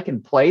that. I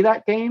can play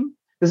that game.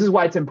 This is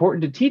why it's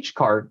important to teach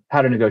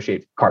how to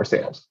negotiate car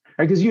sales,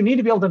 right? Because you need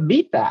to be able to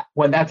meet that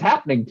when that's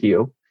happening to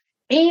you.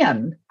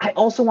 And I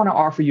also want to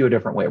offer you a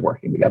different way of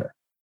working together.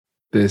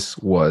 This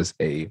was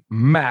a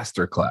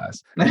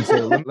masterclass. And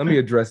so let me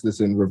address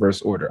this in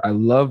reverse order. I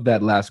love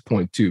that last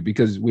point too,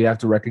 because we have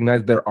to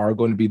recognize there are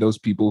going to be those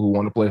people who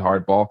want to play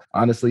hardball.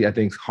 Honestly, I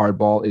think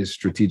hardball is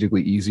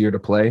strategically easier to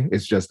play.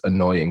 It's just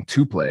annoying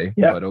to play.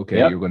 Yep. But okay,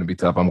 You're going to be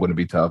tough. I'm going to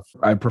be tough.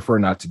 I prefer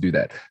not to do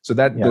that. So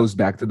that goes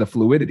back to the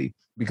fluidity.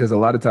 Because a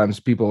lot of times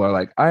people are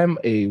like, I'm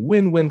a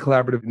win-win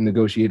collaborative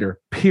negotiator,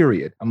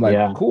 period. I'm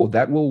like, cool,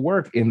 that will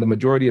work in the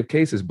majority of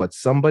cases, but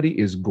somebody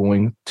is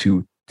going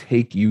to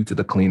take you to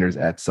the cleaners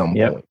at some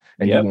point,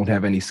 and you won't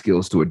have any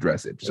skills to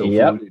address it. So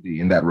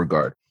fluidity in that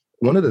regard.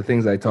 One of the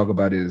things I talk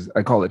about is,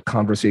 I call it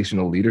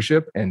conversational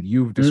leadership, and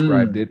you've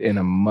described it in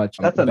a much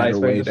better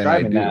way than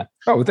I do. That.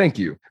 Oh, thank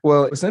you.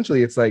 Well,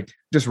 essentially, it's like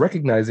just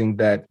recognizing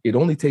that it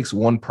only takes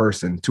one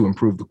person to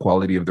improve the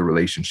quality of the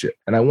relationship.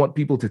 And I want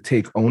people to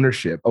take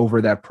ownership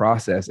over that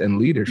process and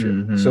leadership.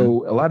 Mm-hmm.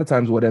 So a lot of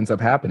times what ends up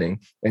happening,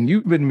 and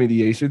you've been in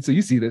mediation, so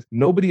you see this,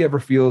 nobody ever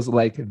feels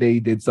like they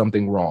did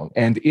something wrong.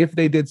 And if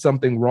they did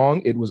something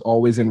wrong, it was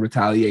always in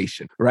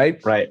retaliation,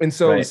 right? Right. And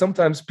so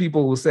sometimes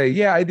people will say,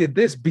 yeah, I did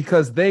this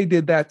because they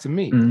did that to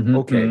me. Mm-hmm.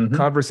 Okay. Mm-hmm.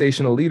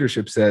 Conversational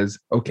leadership says,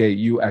 okay,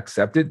 you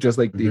accept it. Just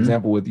like the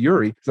example with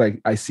Yuri. It's like,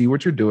 I see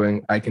what you're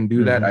doing. I can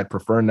do that. I'd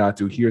prefer not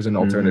to. Here's an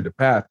alternative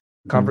path.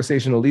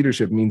 Conversational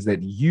leadership means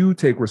that you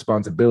take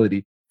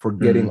responsibility for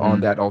getting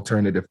on that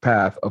alternative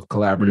path of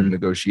collaborative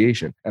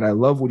negotiation. And I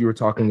love what you were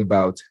talking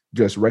about,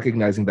 just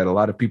recognizing that a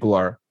lot of people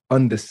are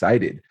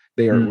undecided.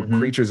 They are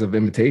creatures of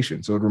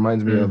imitation. So it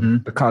reminds me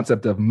of the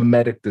concept of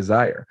mimetic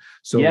desire.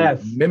 So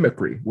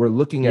mimicry, we're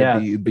looking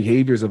at the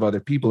behaviors of other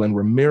people and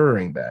we're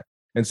mirroring that.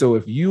 And so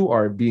if you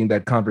are being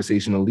that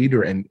conversational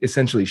leader and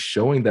essentially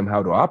showing them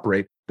how to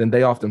operate, then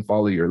they often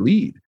follow your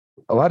lead.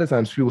 A lot of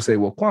times people say,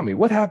 well, Kwame,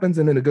 what happens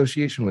in a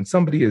negotiation when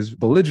somebody is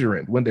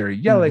belligerent, when they're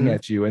yelling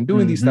at you and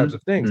doing these types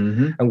of things?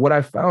 And what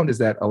I found is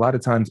that a lot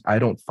of times I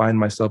don't find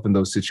myself in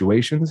those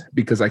situations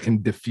because I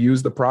can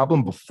diffuse the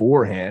problem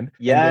beforehand.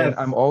 Yes. And then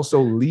I'm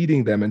also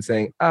leading them and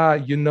saying,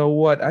 you know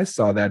what? I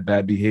saw that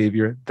bad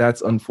behavior.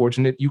 That's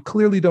unfortunate. You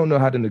clearly don't know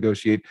how to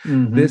negotiate.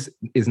 This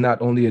is not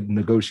only a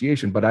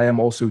negotiation, but I am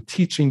also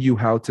teaching you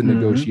how to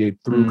negotiate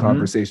through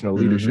conversational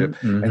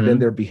leadership. And then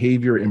their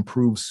behavior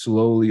improves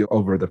slowly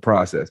over the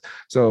process.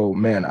 So,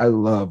 man, I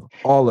love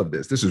all of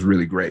this. This is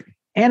really great.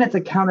 And it's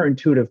a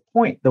counterintuitive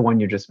point, the one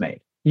you just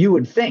made. You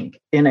would think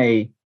in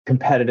a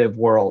competitive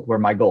world where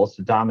my goal is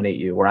to dominate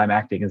you, where I'm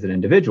acting as an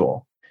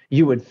individual,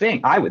 I would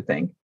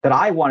think that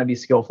I want to be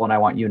skillful and I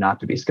want you not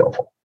to be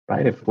skillful,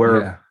 right? If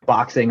we're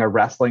boxing or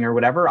wrestling or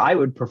whatever, I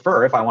would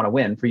prefer, if I want to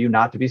win, for you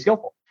not to be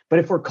skillful. But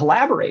if we're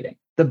collaborating,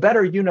 the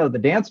better you know the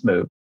dance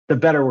move, the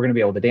better we're going to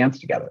be able to dance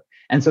together.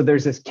 And so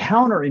there's this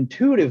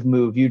counterintuitive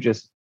move you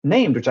just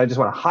named, which I just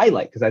want to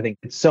highlight because I think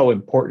it's so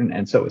important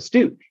and so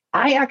astute.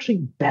 I actually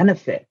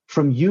benefit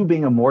from you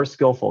being a more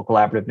skillful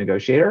collaborative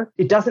negotiator.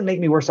 It doesn't make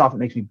me worse off. It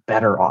makes me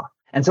better off.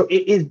 And so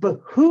it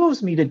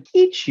behooves me to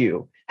teach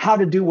you how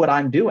to do what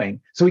I'm doing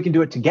so we can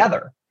do it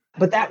together.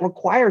 But that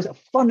requires a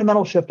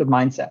fundamental shift of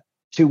mindset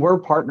to we're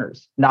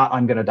partners, not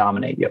I'm going to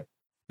dominate you.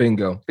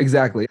 Bingo.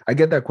 Exactly. I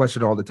get that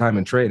question all the time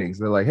in trainings.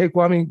 They're like, hey,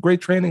 Kwame, great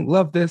training.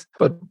 Love this.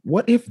 But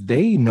what if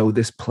they know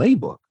this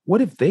playbook? What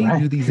if they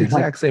do these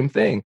exact same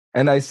thing?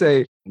 And I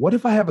say, what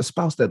if I have a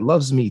spouse that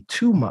loves me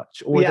too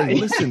much or they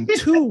listen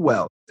too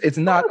well? It's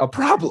not a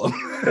problem.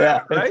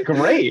 Yeah, right? It's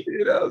great.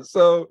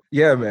 So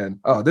yeah,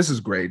 man. Oh, this is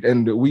great.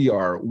 And we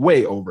are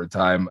way over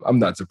time. I'm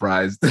not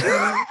surprised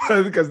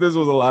because this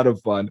was a lot of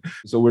fun.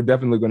 So we're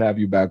definitely going to have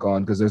you back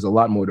on because there's a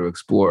lot more to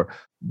explore.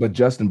 But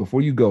Justin,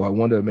 before you go, I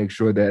want to make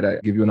sure that I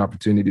give you an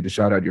opportunity to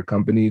shout out your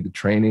company, the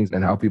trainings,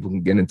 and how people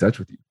can get in touch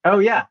with you. Oh,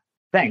 yeah.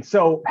 Thanks.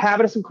 So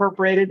Habitus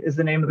Incorporated is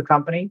the name of the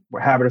company. We're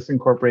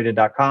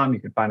habitusincorporated.com. You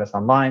can find us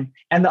online.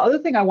 And the other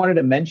thing I wanted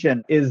to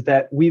mention is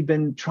that we've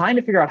been trying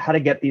to figure out how to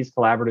get these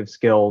collaborative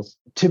skills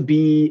to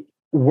be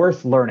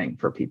worth learning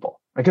for people.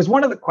 Because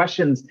one of the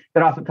questions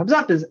that often comes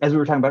up is, as we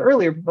were talking about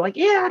earlier, people are like,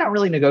 yeah, I don't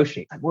really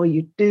negotiate. Like, well,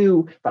 you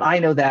do, but I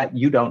know that,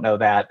 you don't know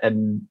that.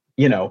 And,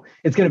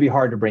 it's going to be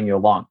hard to bring you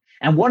along.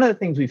 And one of the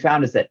things we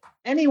found is that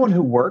anyone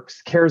who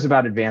works cares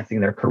about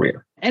advancing their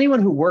career. Anyone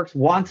who works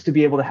wants to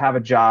be able to have a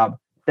job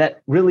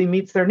that really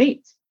meets their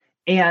needs.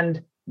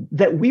 And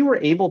that we were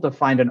able to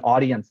find an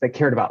audience that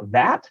cared about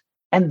that.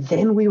 And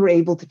then we were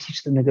able to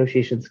teach them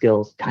negotiation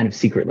skills kind of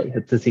secretly.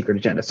 It's a secret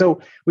agenda.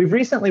 So we've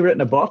recently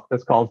written a book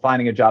that's called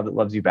Finding a Job That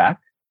Loves You Back.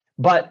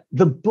 But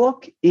the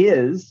book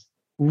is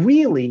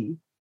really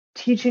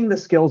teaching the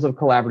skills of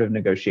collaborative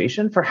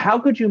negotiation for how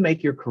could you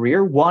make your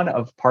career one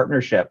of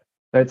partnership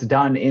that's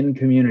done in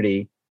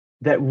community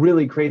that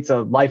really creates a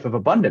life of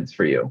abundance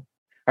for you. All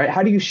right.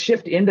 How do you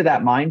shift into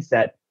that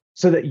mindset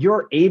so that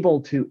you're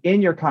able to,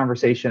 in your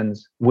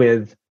conversations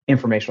with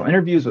informational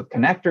interviews, with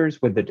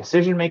connectors, with the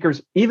decision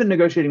makers, even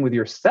negotiating with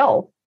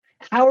yourself,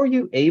 how are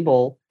you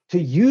able to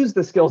use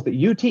the skills that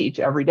you teach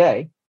every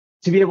day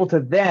to be able to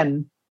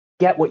then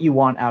get what you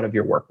want out of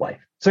your work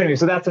life? So anyway,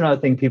 so that's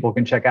another thing people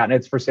can check out. And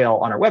it's for sale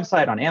on our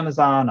website, on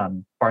Amazon,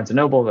 on Barnes &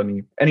 Noble. I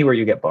mean, anywhere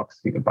you get books,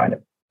 you can find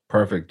it.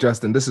 Perfect.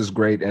 Justin, this is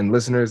great. And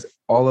listeners,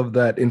 all of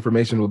that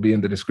information will be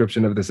in the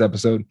description of this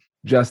episode.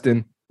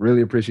 Justin,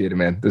 really appreciate it,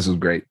 man. This was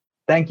great.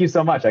 Thank you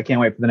so much. I can't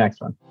wait for the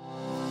next one.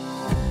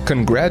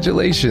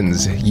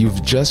 Congratulations,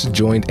 you've just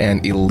joined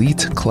an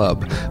elite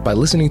club. By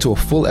listening to a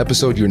full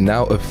episode, you're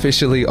now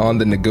officially on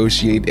the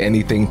Negotiate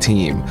Anything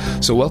team.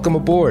 So welcome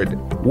aboard.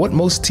 What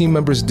most team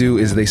members do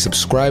is they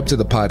subscribe to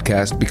the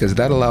podcast because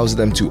that allows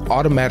them to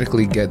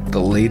automatically get the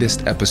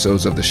latest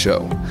episodes of the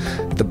show.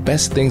 The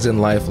best things in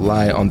life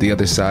lie on the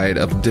other side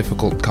of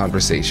difficult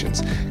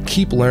conversations.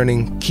 Keep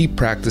learning, keep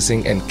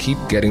practicing, and keep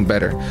getting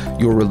better.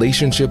 Your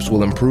relationships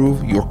will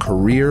improve, your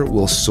career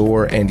will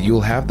soar, and you'll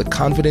have the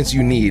confidence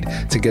you need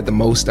to get the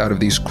most out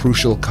of these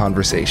crucial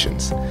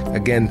conversations.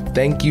 Again,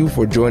 thank you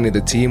for joining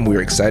the team.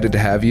 We're excited to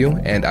have you,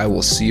 and I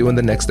will see you in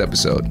the next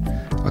episode.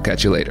 I'll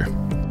catch you later.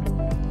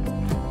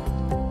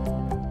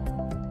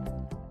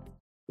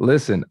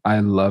 Listen, I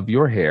love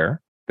your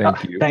hair.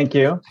 Thank you. Thank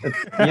you.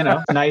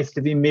 It's nice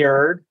to be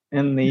mirrored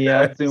in the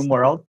Yes. Zoom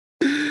world.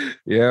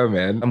 Yeah,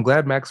 man. I'm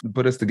glad Max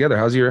put us together.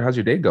 How's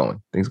your day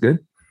going? Things good?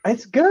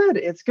 It's good.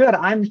 It's good.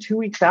 I'm 2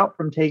 weeks out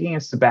from taking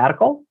a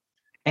sabbatical,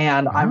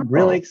 and I'm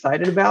really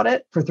excited about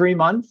it for 3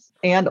 months.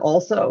 And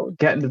also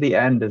getting to the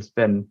end has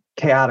been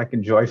chaotic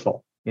and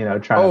joyful,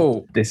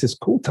 This is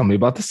cool. Tell me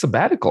about the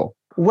sabbatical.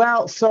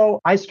 Well,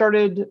 so I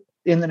started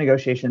in the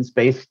negotiation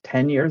space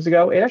 10 years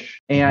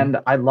ago-ish, and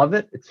I love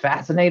it. It's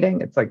fascinating.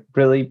 It's like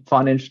really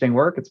fun, interesting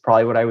work. It's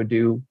probably what I would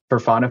do for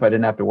fun if I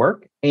didn't have to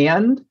work.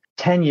 And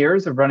 10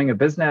 years of running a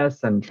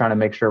business and trying to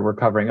make sure we're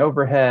covering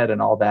overhead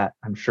and all that,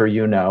 I'm sure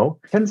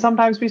can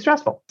sometimes be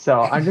stressful. So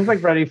I'm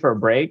just ready for a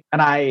break.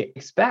 And I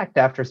expect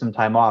after some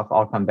time off,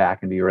 I'll come back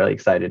and be really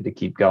excited to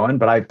keep going.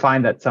 But I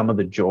find that some of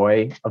the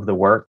joy of the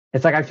work,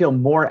 it's like I feel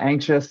more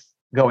anxious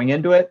going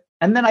into it.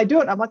 And then I do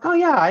it. And I'm like, oh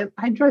yeah,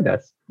 I enjoyed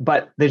this.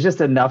 But there's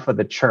just enough of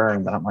the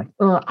churn that I'm like,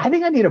 I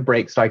think I need a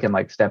break so I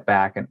can step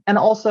back. And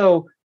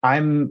also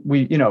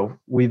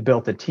we've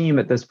built a team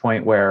at this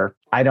point where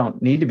I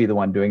don't need to be the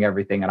one doing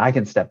everything. And I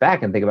can step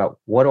back and think about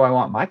what do I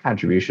want my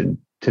contribution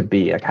to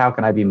be? How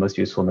can I be most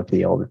useful in the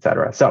field, et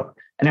cetera. So,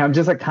 and I'm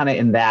just kind of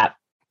in that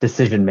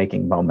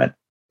decision-making moment.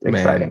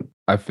 Exciting. Man,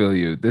 I feel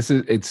you.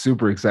 It's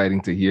super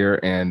exciting to hear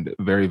and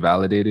very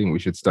validating. We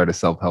should start a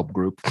self-help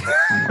group.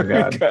 Oh my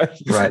God.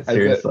 Right.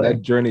 Seriously.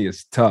 That journey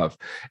is tough.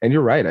 And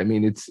you're right. I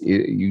mean,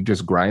 you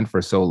just grind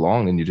for so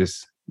long and you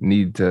just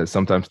need to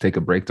sometimes take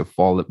a break to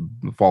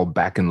fall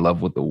back in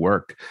love with the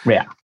work.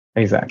 Yeah,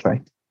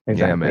 exactly.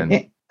 Yeah, man.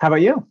 Hey, how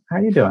about you? How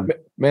are you doing?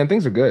 Man,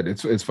 things are good.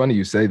 It's funny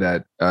you say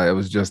that. I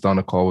was just on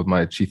a call with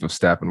my chief of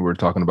staff and we were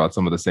talking about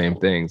some of the same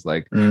things.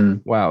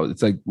 Wow,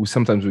 it's like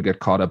sometimes we get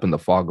caught up in the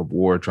fog of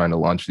war trying to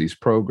launch these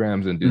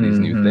programs and do these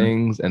new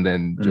things and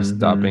then just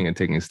stopping and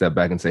taking a step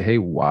back and say, hey,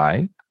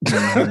 why?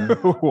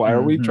 Why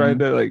are we trying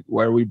to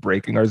why are we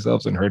breaking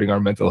ourselves and hurting our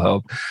mental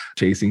health,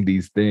 chasing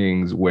these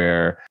things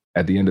where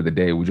at the end of the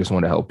day, we just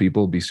want to help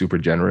people, be super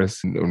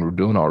generous, and we're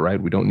doing all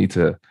right. We don't need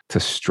to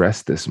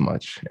stress this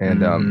much.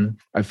 And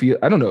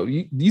I don't know,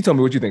 you tell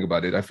me what you think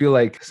about it. I feel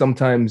like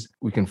sometimes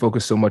we can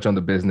focus so much on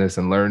the business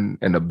and learn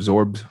and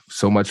absorb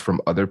so much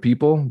from other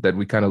people that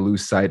we kind of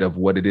lose sight of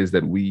what it is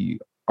that we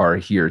are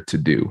here to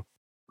do.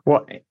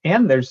 Well,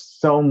 and there's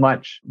so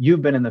much,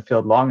 you've been in the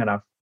field long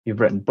enough, you've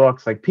written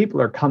books,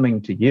 people are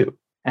coming to you.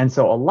 And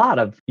so a lot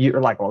of you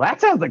are like, well, that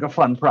sounds like a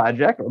fun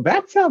project. Or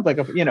that sounds like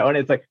and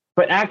it's like,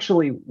 but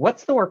actually,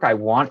 what's the work I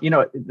want?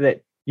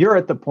 That you're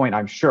at the point,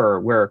 I'm sure,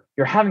 where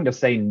you're having to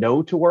say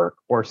no to work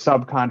or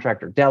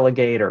subcontract or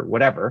delegate or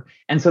whatever.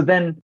 And so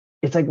then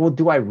it's like, well,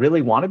 do I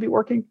really want to be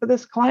working for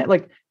this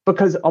client?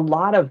 Because a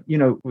lot of,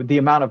 the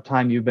amount of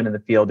time you've been in the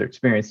field, your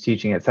experience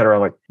teaching, et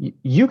cetera,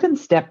 you can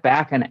step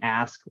back and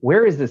ask,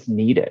 where is this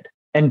needed?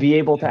 and be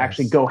able to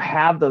actually go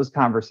have those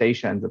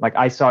conversations. Like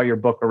I saw your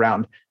book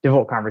around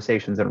difficult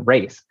conversations and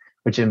race,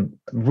 which I'm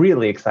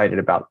really excited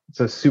about. It's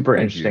a super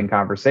interesting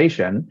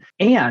conversation.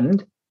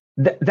 And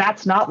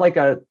that's not like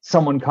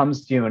someone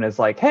comes to you and is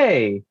like,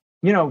 hey,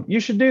 you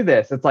should do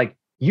this. It's like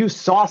you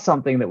saw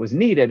something that was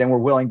needed and were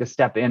willing to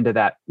step into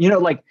that,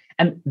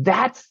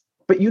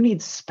 but you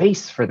need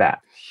space for that.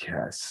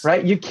 Yes.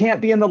 Right. You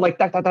can't be in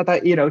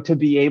the to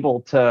be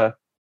able to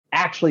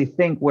actually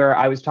think. Where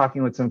I was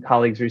talking with some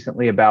colleagues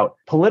recently about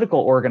political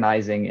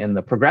organizing in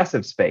the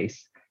progressive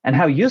space and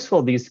how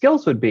useful these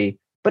skills would be.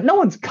 But no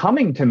one's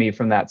coming to me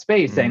from that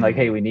space saying like,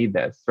 hey, we need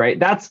this, right?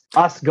 That's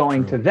us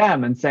going to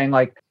them and saying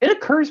like, it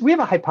occurs, we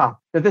have a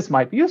hypothesis that this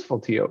might be useful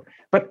to you,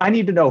 but I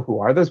need to know who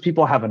are those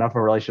people, have enough of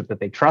a relationship that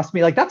they trust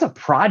me. Like that's a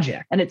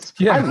project. And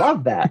I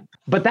love that,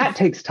 but that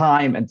takes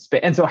time and space.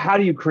 And so how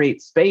do you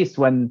create space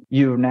when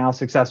you're now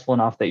successful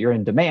enough that you're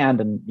in demand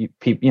and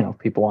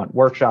people want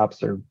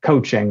workshops or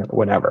coaching or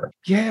whatever?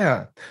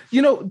 Yeah.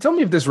 Tell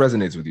me if this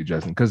resonates with you,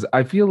 Justin, because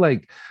I feel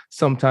like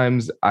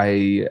sometimes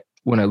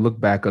when I look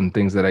back on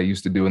things that I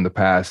used to do in the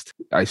past,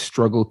 I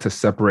struggle to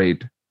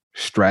separate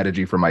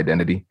strategy from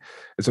identity.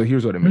 And so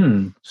here's what I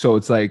mean. So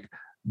it's like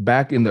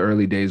back in the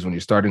early days when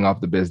you're starting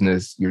off the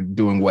business, you're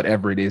doing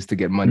whatever it is to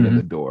get money in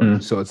the door.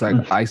 So it's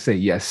like, I say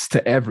yes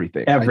to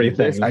everything.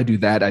 Everything. I do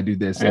that,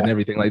 and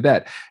everything like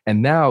that.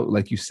 And now,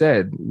 like you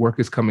said,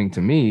 work is coming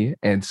to me.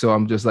 And so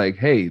I'm just like,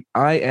 hey,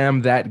 I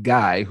am that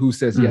guy who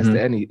says yes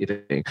to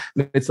anything.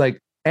 It's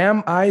like,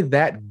 am I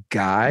that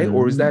guy,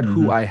 or is that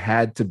who I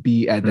had to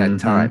be at that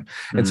time?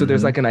 And so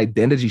there's like an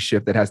identity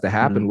shift that has to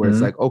happen where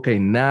it's like, okay,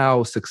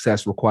 now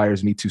success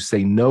requires me to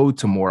say no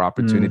to more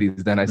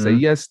opportunities than I say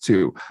yes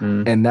to.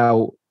 And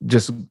now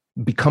just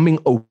becoming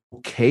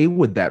okay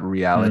with that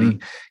reality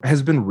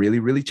has been really,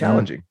 really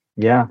challenging.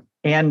 Yeah.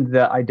 And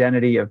the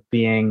identity of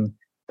being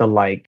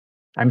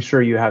I'm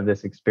sure you have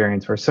this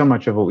experience where so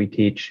much of what we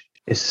teach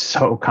is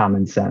so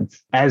common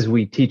sense as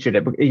we teach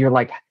it. You're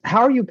like,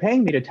 how are you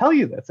paying me to tell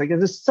you this? Like,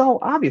 it is so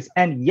obvious.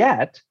 And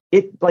yet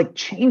it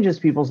changes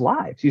people's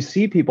lives. You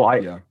see people,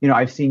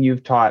 I've seen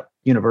you've taught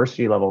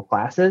university level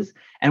classes.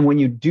 And when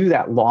you do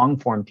that long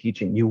form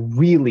teaching, you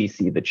really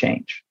see the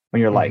change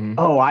when you're like,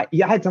 I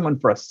had someone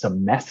for a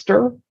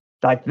semester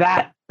like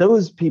that.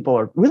 Those people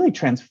are really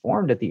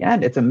transformed at the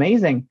end. It's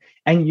amazing.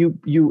 And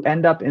you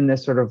end up in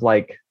this sort of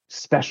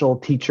special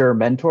teacher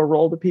mentor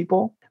role to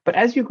people. But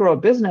as you grow a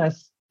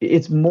business,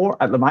 it's more,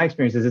 my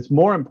experience is it's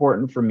more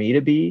important for me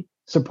to be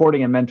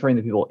supporting and mentoring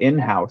the people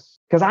in-house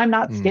because I'm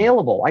not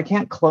scalable. I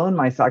can't clone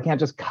myself. I can't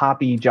just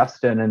copy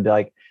Justin and be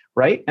like,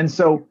 right? And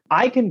so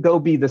I can go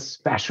be the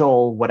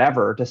special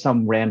whatever to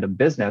some random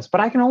business, but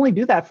I can only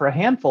do that for a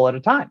handful at a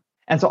time.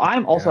 And so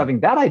I'm also having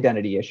that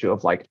identity issue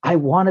of I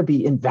want to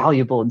be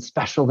invaluable and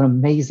special and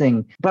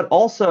amazing, but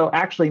also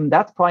actually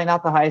that's probably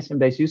not the highest and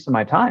best use of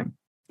my time.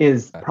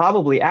 Is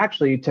probably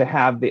actually to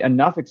have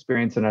enough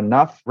experience and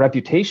enough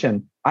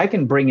reputation, I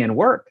can bring in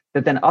work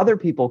that then other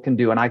people can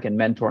do and I can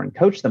mentor and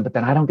coach them, but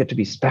then I don't get to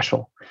be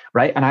special,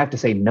 right? And I have to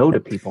say no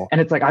to people.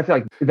 And it's I feel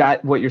like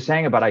that what you're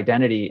saying about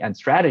identity and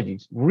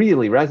strategies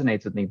really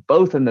resonates with me,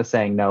 both in the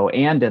saying no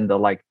and in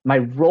the my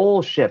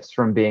role shifts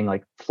from being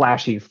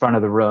flashy front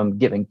of the room,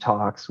 giving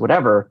talks,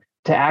 whatever,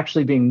 to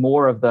actually being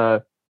more of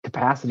the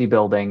capacity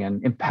building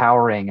and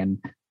empowering and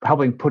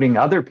helping putting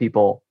other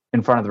people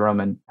in front of the room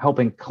and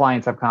helping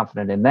clients have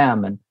confidence in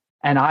them.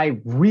 And I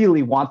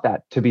really want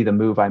that to be the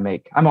move I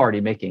make. I'm already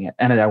making it.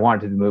 And I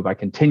want it to be the move I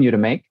continue to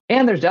make.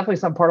 And there's definitely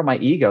some part of my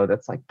ego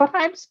that's but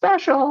I'm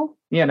special,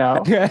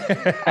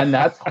 and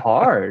that's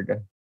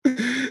hard.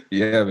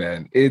 Yeah,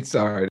 man. It's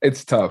hard.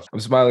 It's tough.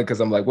 I'm smiling because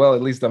I'm like, well,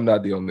 at least I'm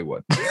not the only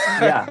one.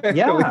 Yeah.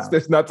 At least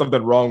there's not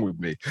something wrong with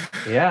me.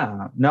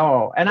 Yeah.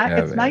 No. And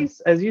it's nice,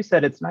 as you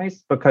said, it's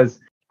nice because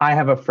I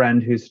have a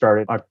friend who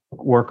started a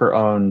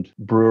worker-owned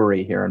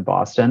brewery here in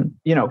Boston.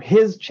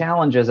 His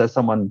challenges as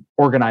someone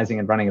organizing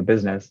and running a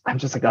business, I'm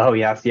just oh,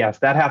 yes,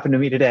 that happened to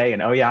me today.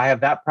 And oh, yeah, I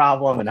have that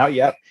problem. And oh,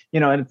 yeah,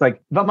 and it's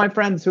but my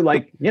friends who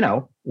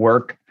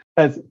work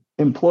as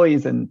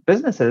employees in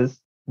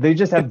businesses, they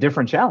just have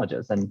different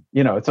challenges. And,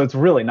 so it's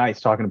really nice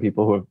talking to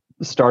people who have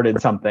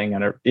started something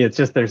and it's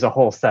just, there's a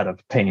whole set of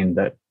pain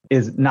that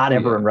is not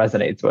everyone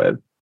resonates with.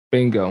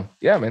 Bingo.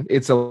 Yeah, man.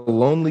 It's a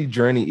lonely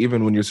journey,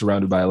 even when you're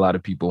surrounded by a lot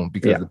of people,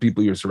 because the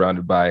people you're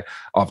surrounded by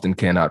often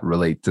cannot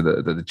relate to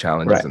the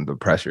challenges and the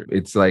pressure.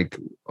 It's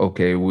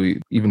okay,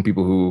 even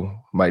people who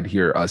might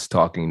hear us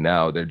talking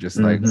now, they're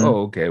just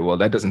oh, okay, well,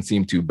 that doesn't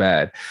seem too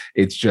bad.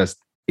 It's just,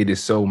 it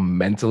is so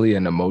mentally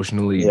and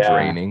emotionally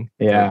draining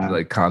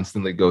to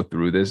constantly go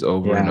through this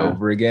over and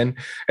over again.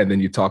 And then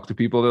you talk to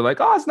people, they're like,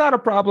 oh, it's not a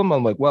problem.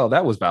 I'm like, well,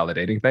 that was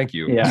validating. Thank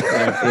you.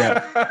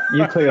 Yeah.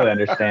 You clearly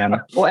understand.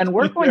 Well, and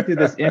we're going through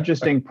this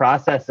interesting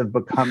process of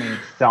becoming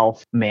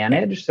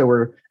self-managed. So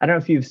I don't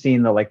know if you've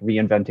seen the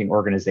reinventing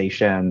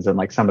organizations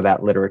and some of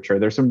that literature.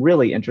 There's some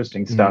really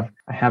interesting stuff.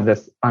 I have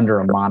this under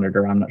a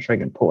monitor. I'm not sure I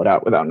can pull it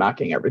out without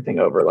knocking everything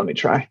over. Let me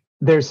try.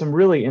 there's some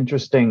really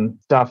interesting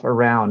stuff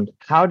around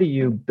how do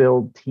you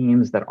build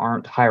teams that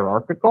aren't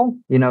hierarchical,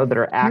 that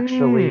are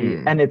actually,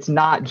 and it's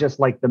not just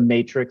like the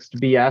matrixed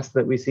BS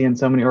that we see in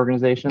so many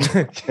organizations.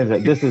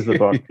 This is the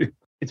book.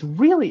 It's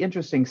really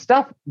interesting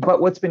stuff. But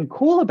what's been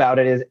cool about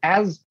it is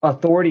as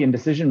authority and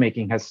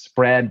decision-making has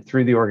spread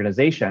through the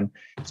organization,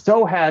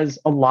 so has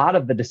a lot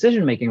of the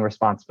decision-making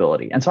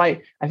responsibility. And so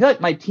I feel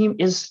like my team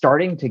is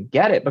starting to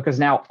get it because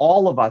now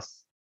all of us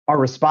are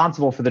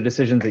responsible for the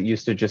decisions that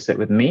used to just sit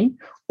with me,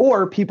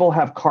 or people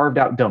have carved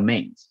out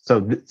domains.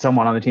 So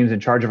someone on the team's in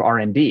charge of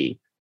R&D,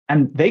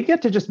 and they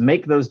get to just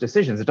make those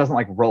decisions. It doesn't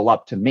like roll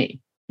up to me,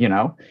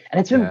 and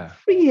it's been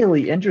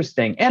really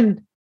interesting.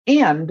 And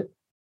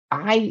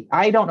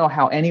I don't know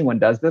how anyone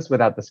does this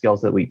without the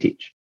skills that we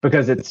teach,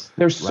 because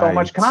there's so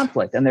much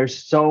conflict and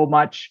there's so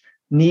much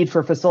need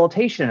for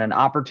facilitation and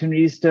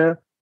opportunities to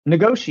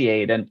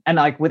negotiate. And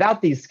like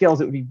without these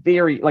skills, it would be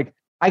very like,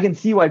 I can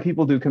see why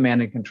people do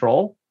command and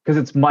control, because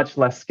it's much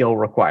less skill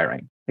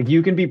requiring. Like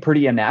you can be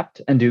pretty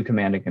inept and do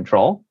command and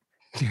control.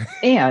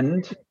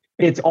 And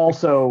it's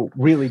also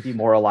really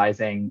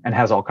demoralizing and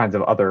has all kinds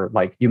of other,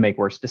 like you make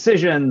worse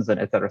decisions and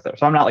et cetera, et cetera.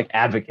 So I'm not like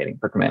advocating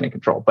for command and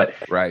control, but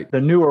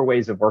the newer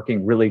ways of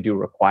working really do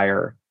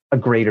require a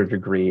greater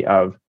degree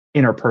of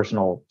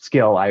interpersonal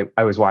skill.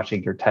 I was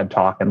watching your TED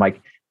Talk and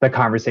like the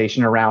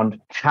conversation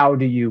around how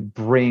do you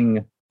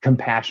bring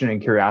compassion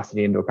and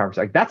curiosity into a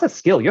conversation. Like that's a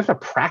skill. You have to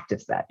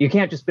practice that. You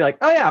can't just be like,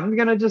 oh yeah, I'm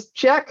going to just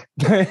check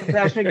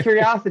compassion and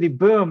curiosity,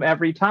 boom,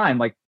 every time.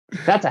 Like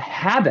that's a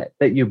habit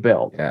that you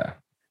build. Yeah.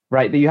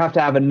 Right. That you have to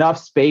have enough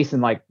space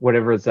in like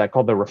whatever is that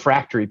called the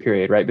refractory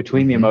period, right?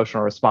 Between the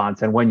emotional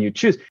response and when you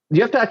choose,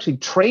 you have to actually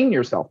train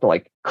yourself to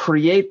like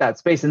create that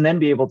space and then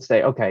be able to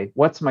say, okay,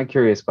 what's my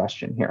curious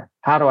question here?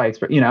 How do I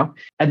express,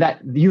 and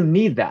that you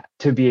need that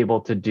to be able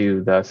to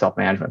do the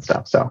self-management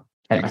stuff. So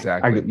anyway,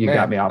 exactly. You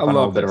got me off on a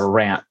little bit of a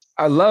rant.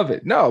 I love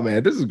it. No,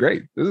 man, this is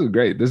great.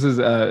 This is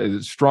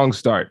a strong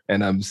start.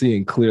 And I'm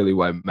seeing clearly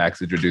why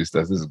Max introduced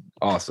us. This is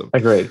awesome.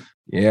 Agreed.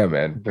 Yeah,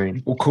 man.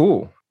 Agreed. Well,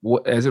 cool.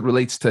 As it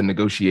relates to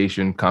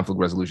negotiation, conflict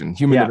resolution,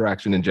 human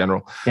interaction in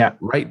general,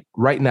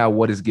 right now,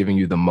 what is giving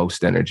you the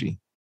most energy?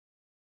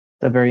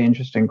 It's a very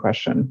interesting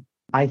question.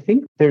 I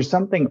think there's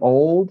something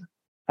old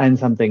and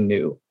something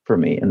new for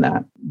me in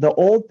that. The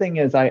old thing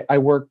is I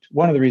worked,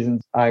 one of the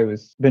reasons I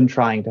was been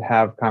trying to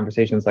have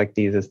conversations like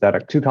these is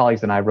that two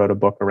colleagues and I wrote a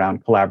book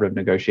around collaborative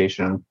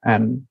negotiation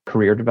and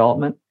career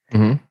development.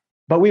 Mm-hmm.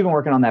 But we've been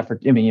working on that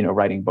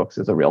writing books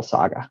is a real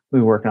saga. We've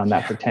been working on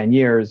that for 10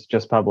 years,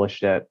 just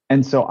published it.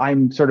 And so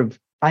I'm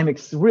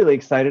really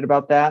excited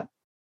about that.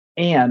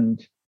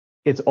 And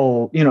it's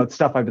old, it's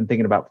stuff I've been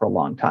thinking about for a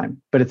long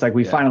time. But it's like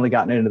we've finally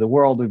gotten it into the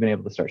world. We've been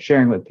able to start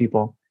sharing with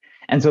people.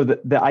 And so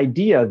the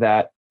idea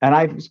that, and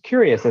I was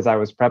curious as I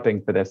was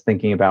prepping for this,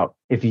 thinking about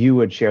if you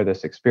would share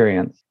this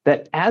experience,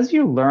 that as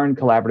you learn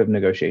collaborative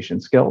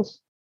negotiation skills,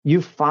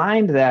 you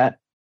find that,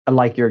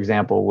 like your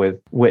example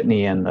with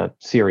Whitney and the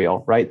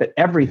cereal, right? That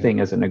everything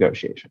is a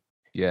negotiation.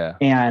 Yeah.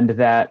 And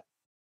that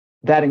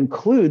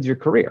includes your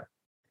career.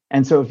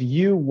 And so if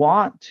you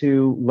want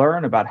to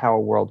learn about how a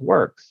world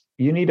works,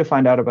 you need to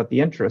find out about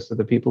the interests of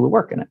the people who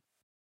work in it.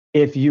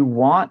 If you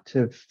want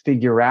to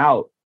figure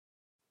out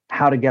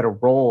how to get a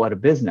role at a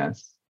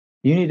business,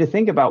 you need to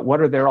think about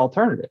what are their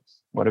alternatives?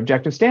 What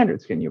objective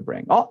standards can you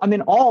bring?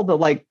 All the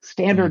like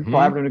standard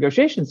collaborative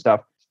negotiation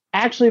stuff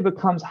actually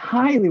becomes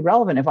highly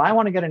relevant. If I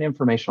want to get an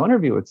informational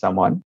interview with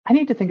someone, I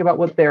need to think about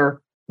what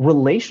their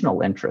relational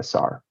interests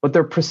are, what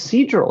their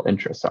procedural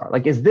interests are.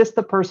 Like, is this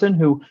the person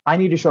who I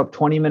need to show up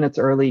 20 minutes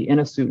early in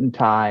a suit and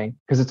tie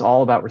because it's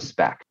all about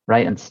respect,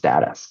 right? And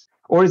status?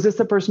 Or is this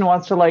the person who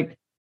wants to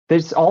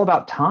it's all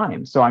about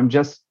time. So I'm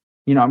just,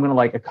 I'm going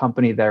to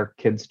accompany their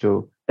kids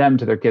to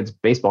their kids'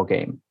 baseball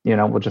game,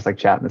 we'll just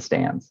chat in the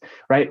stands,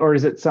 right? Or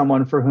is it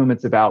someone for whom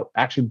it's about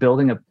actually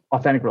building an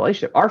authentic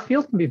relationship? Our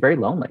field can be very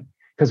lonely.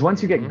 Because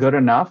once you get good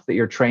enough that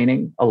you're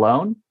training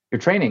alone,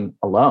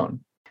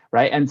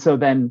 right? And so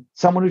then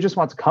someone who just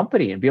wants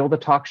company and be able to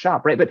talk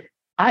shop, right? But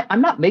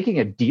I'm not making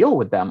a deal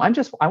with them.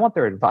 I want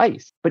their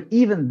advice. But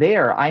even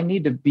there, I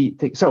need to be,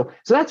 so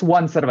that's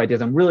one set of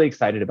ideas I'm really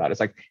excited about. It's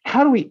like,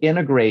 how do we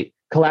integrate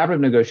collaborative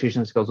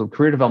negotiation skills with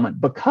career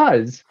development?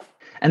 Because,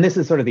 and this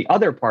is sort of the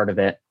other part of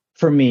it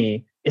for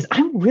me, is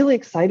I'm really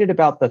excited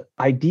about the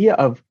idea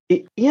of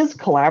it is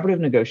collaborative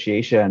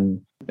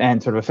negotiation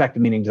and sort of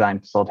effective meaning design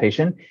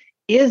facilitation.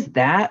 Is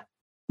that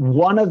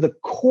one of the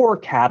core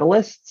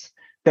catalysts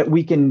that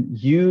we can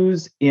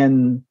use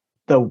in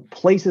the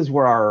places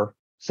where our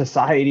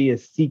society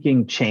is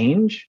seeking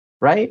change,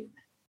 right?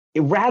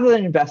 Rather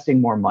than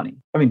investing more money.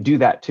 Do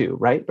that too,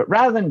 right? But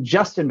rather than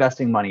just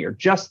investing money or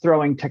just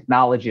throwing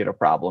technology at a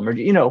problem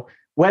or,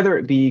 whether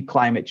it be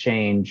climate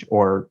change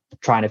or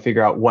trying to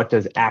figure out what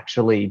does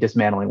actually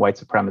dismantling white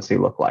supremacy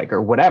look like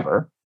or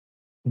whatever,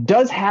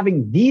 does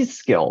having these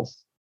skills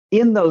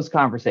in those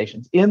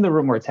conversations, in the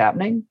room where it's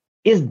happening,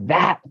 is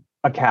that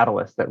a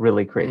catalyst that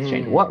really creates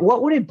change? What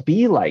would it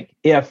be like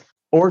if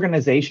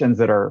organizations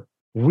that are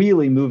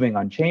really moving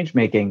on change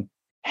making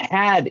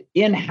had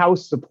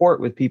in-house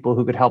support with people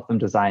who could help them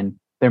design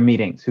their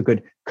meetings, who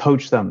could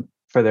coach them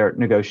for their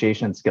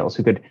negotiation skills,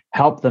 who could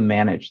help them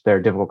manage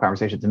their difficult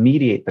conversations,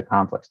 mediate the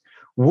conflicts,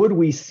 would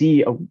we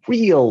see a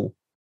real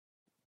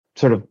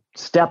sort of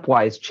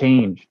stepwise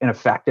change in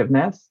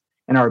effectiveness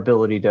and our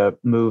ability to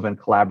move and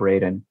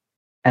collaborate and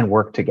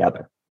work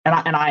together?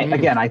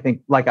 Again, I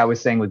think, like I was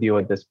saying with you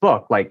with this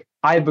book, like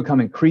I've become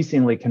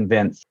increasingly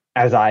convinced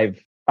as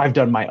I've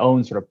done my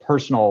own sort of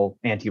personal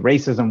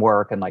anti-racism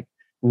work and like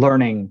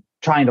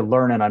trying to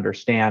learn and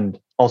understand,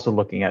 also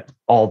looking at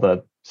all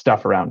the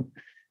stuff around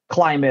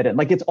climate, and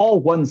like it's all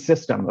one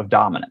system of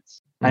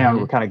dominance. I know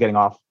we're kind of getting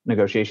off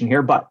negotiation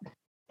here, but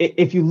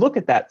if you look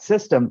at that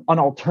system, an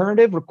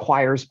alternative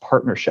requires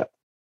partnership,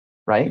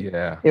 right?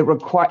 Yeah.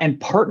 And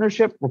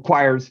partnership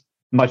requires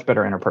much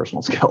better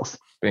interpersonal skills.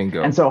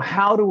 Bingo. And so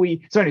how do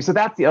we, so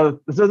that's the other,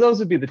 so those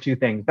would be the two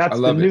things. That's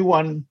the new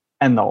one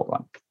and the old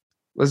one.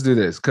 Let's do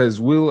this,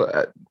 because we'll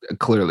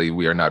clearly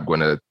we are not going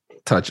to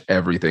touch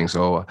everything.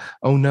 So,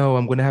 oh no,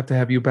 I'm going to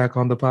have you back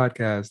on the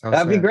podcast.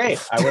 That'd be great.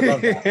 I would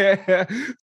love that.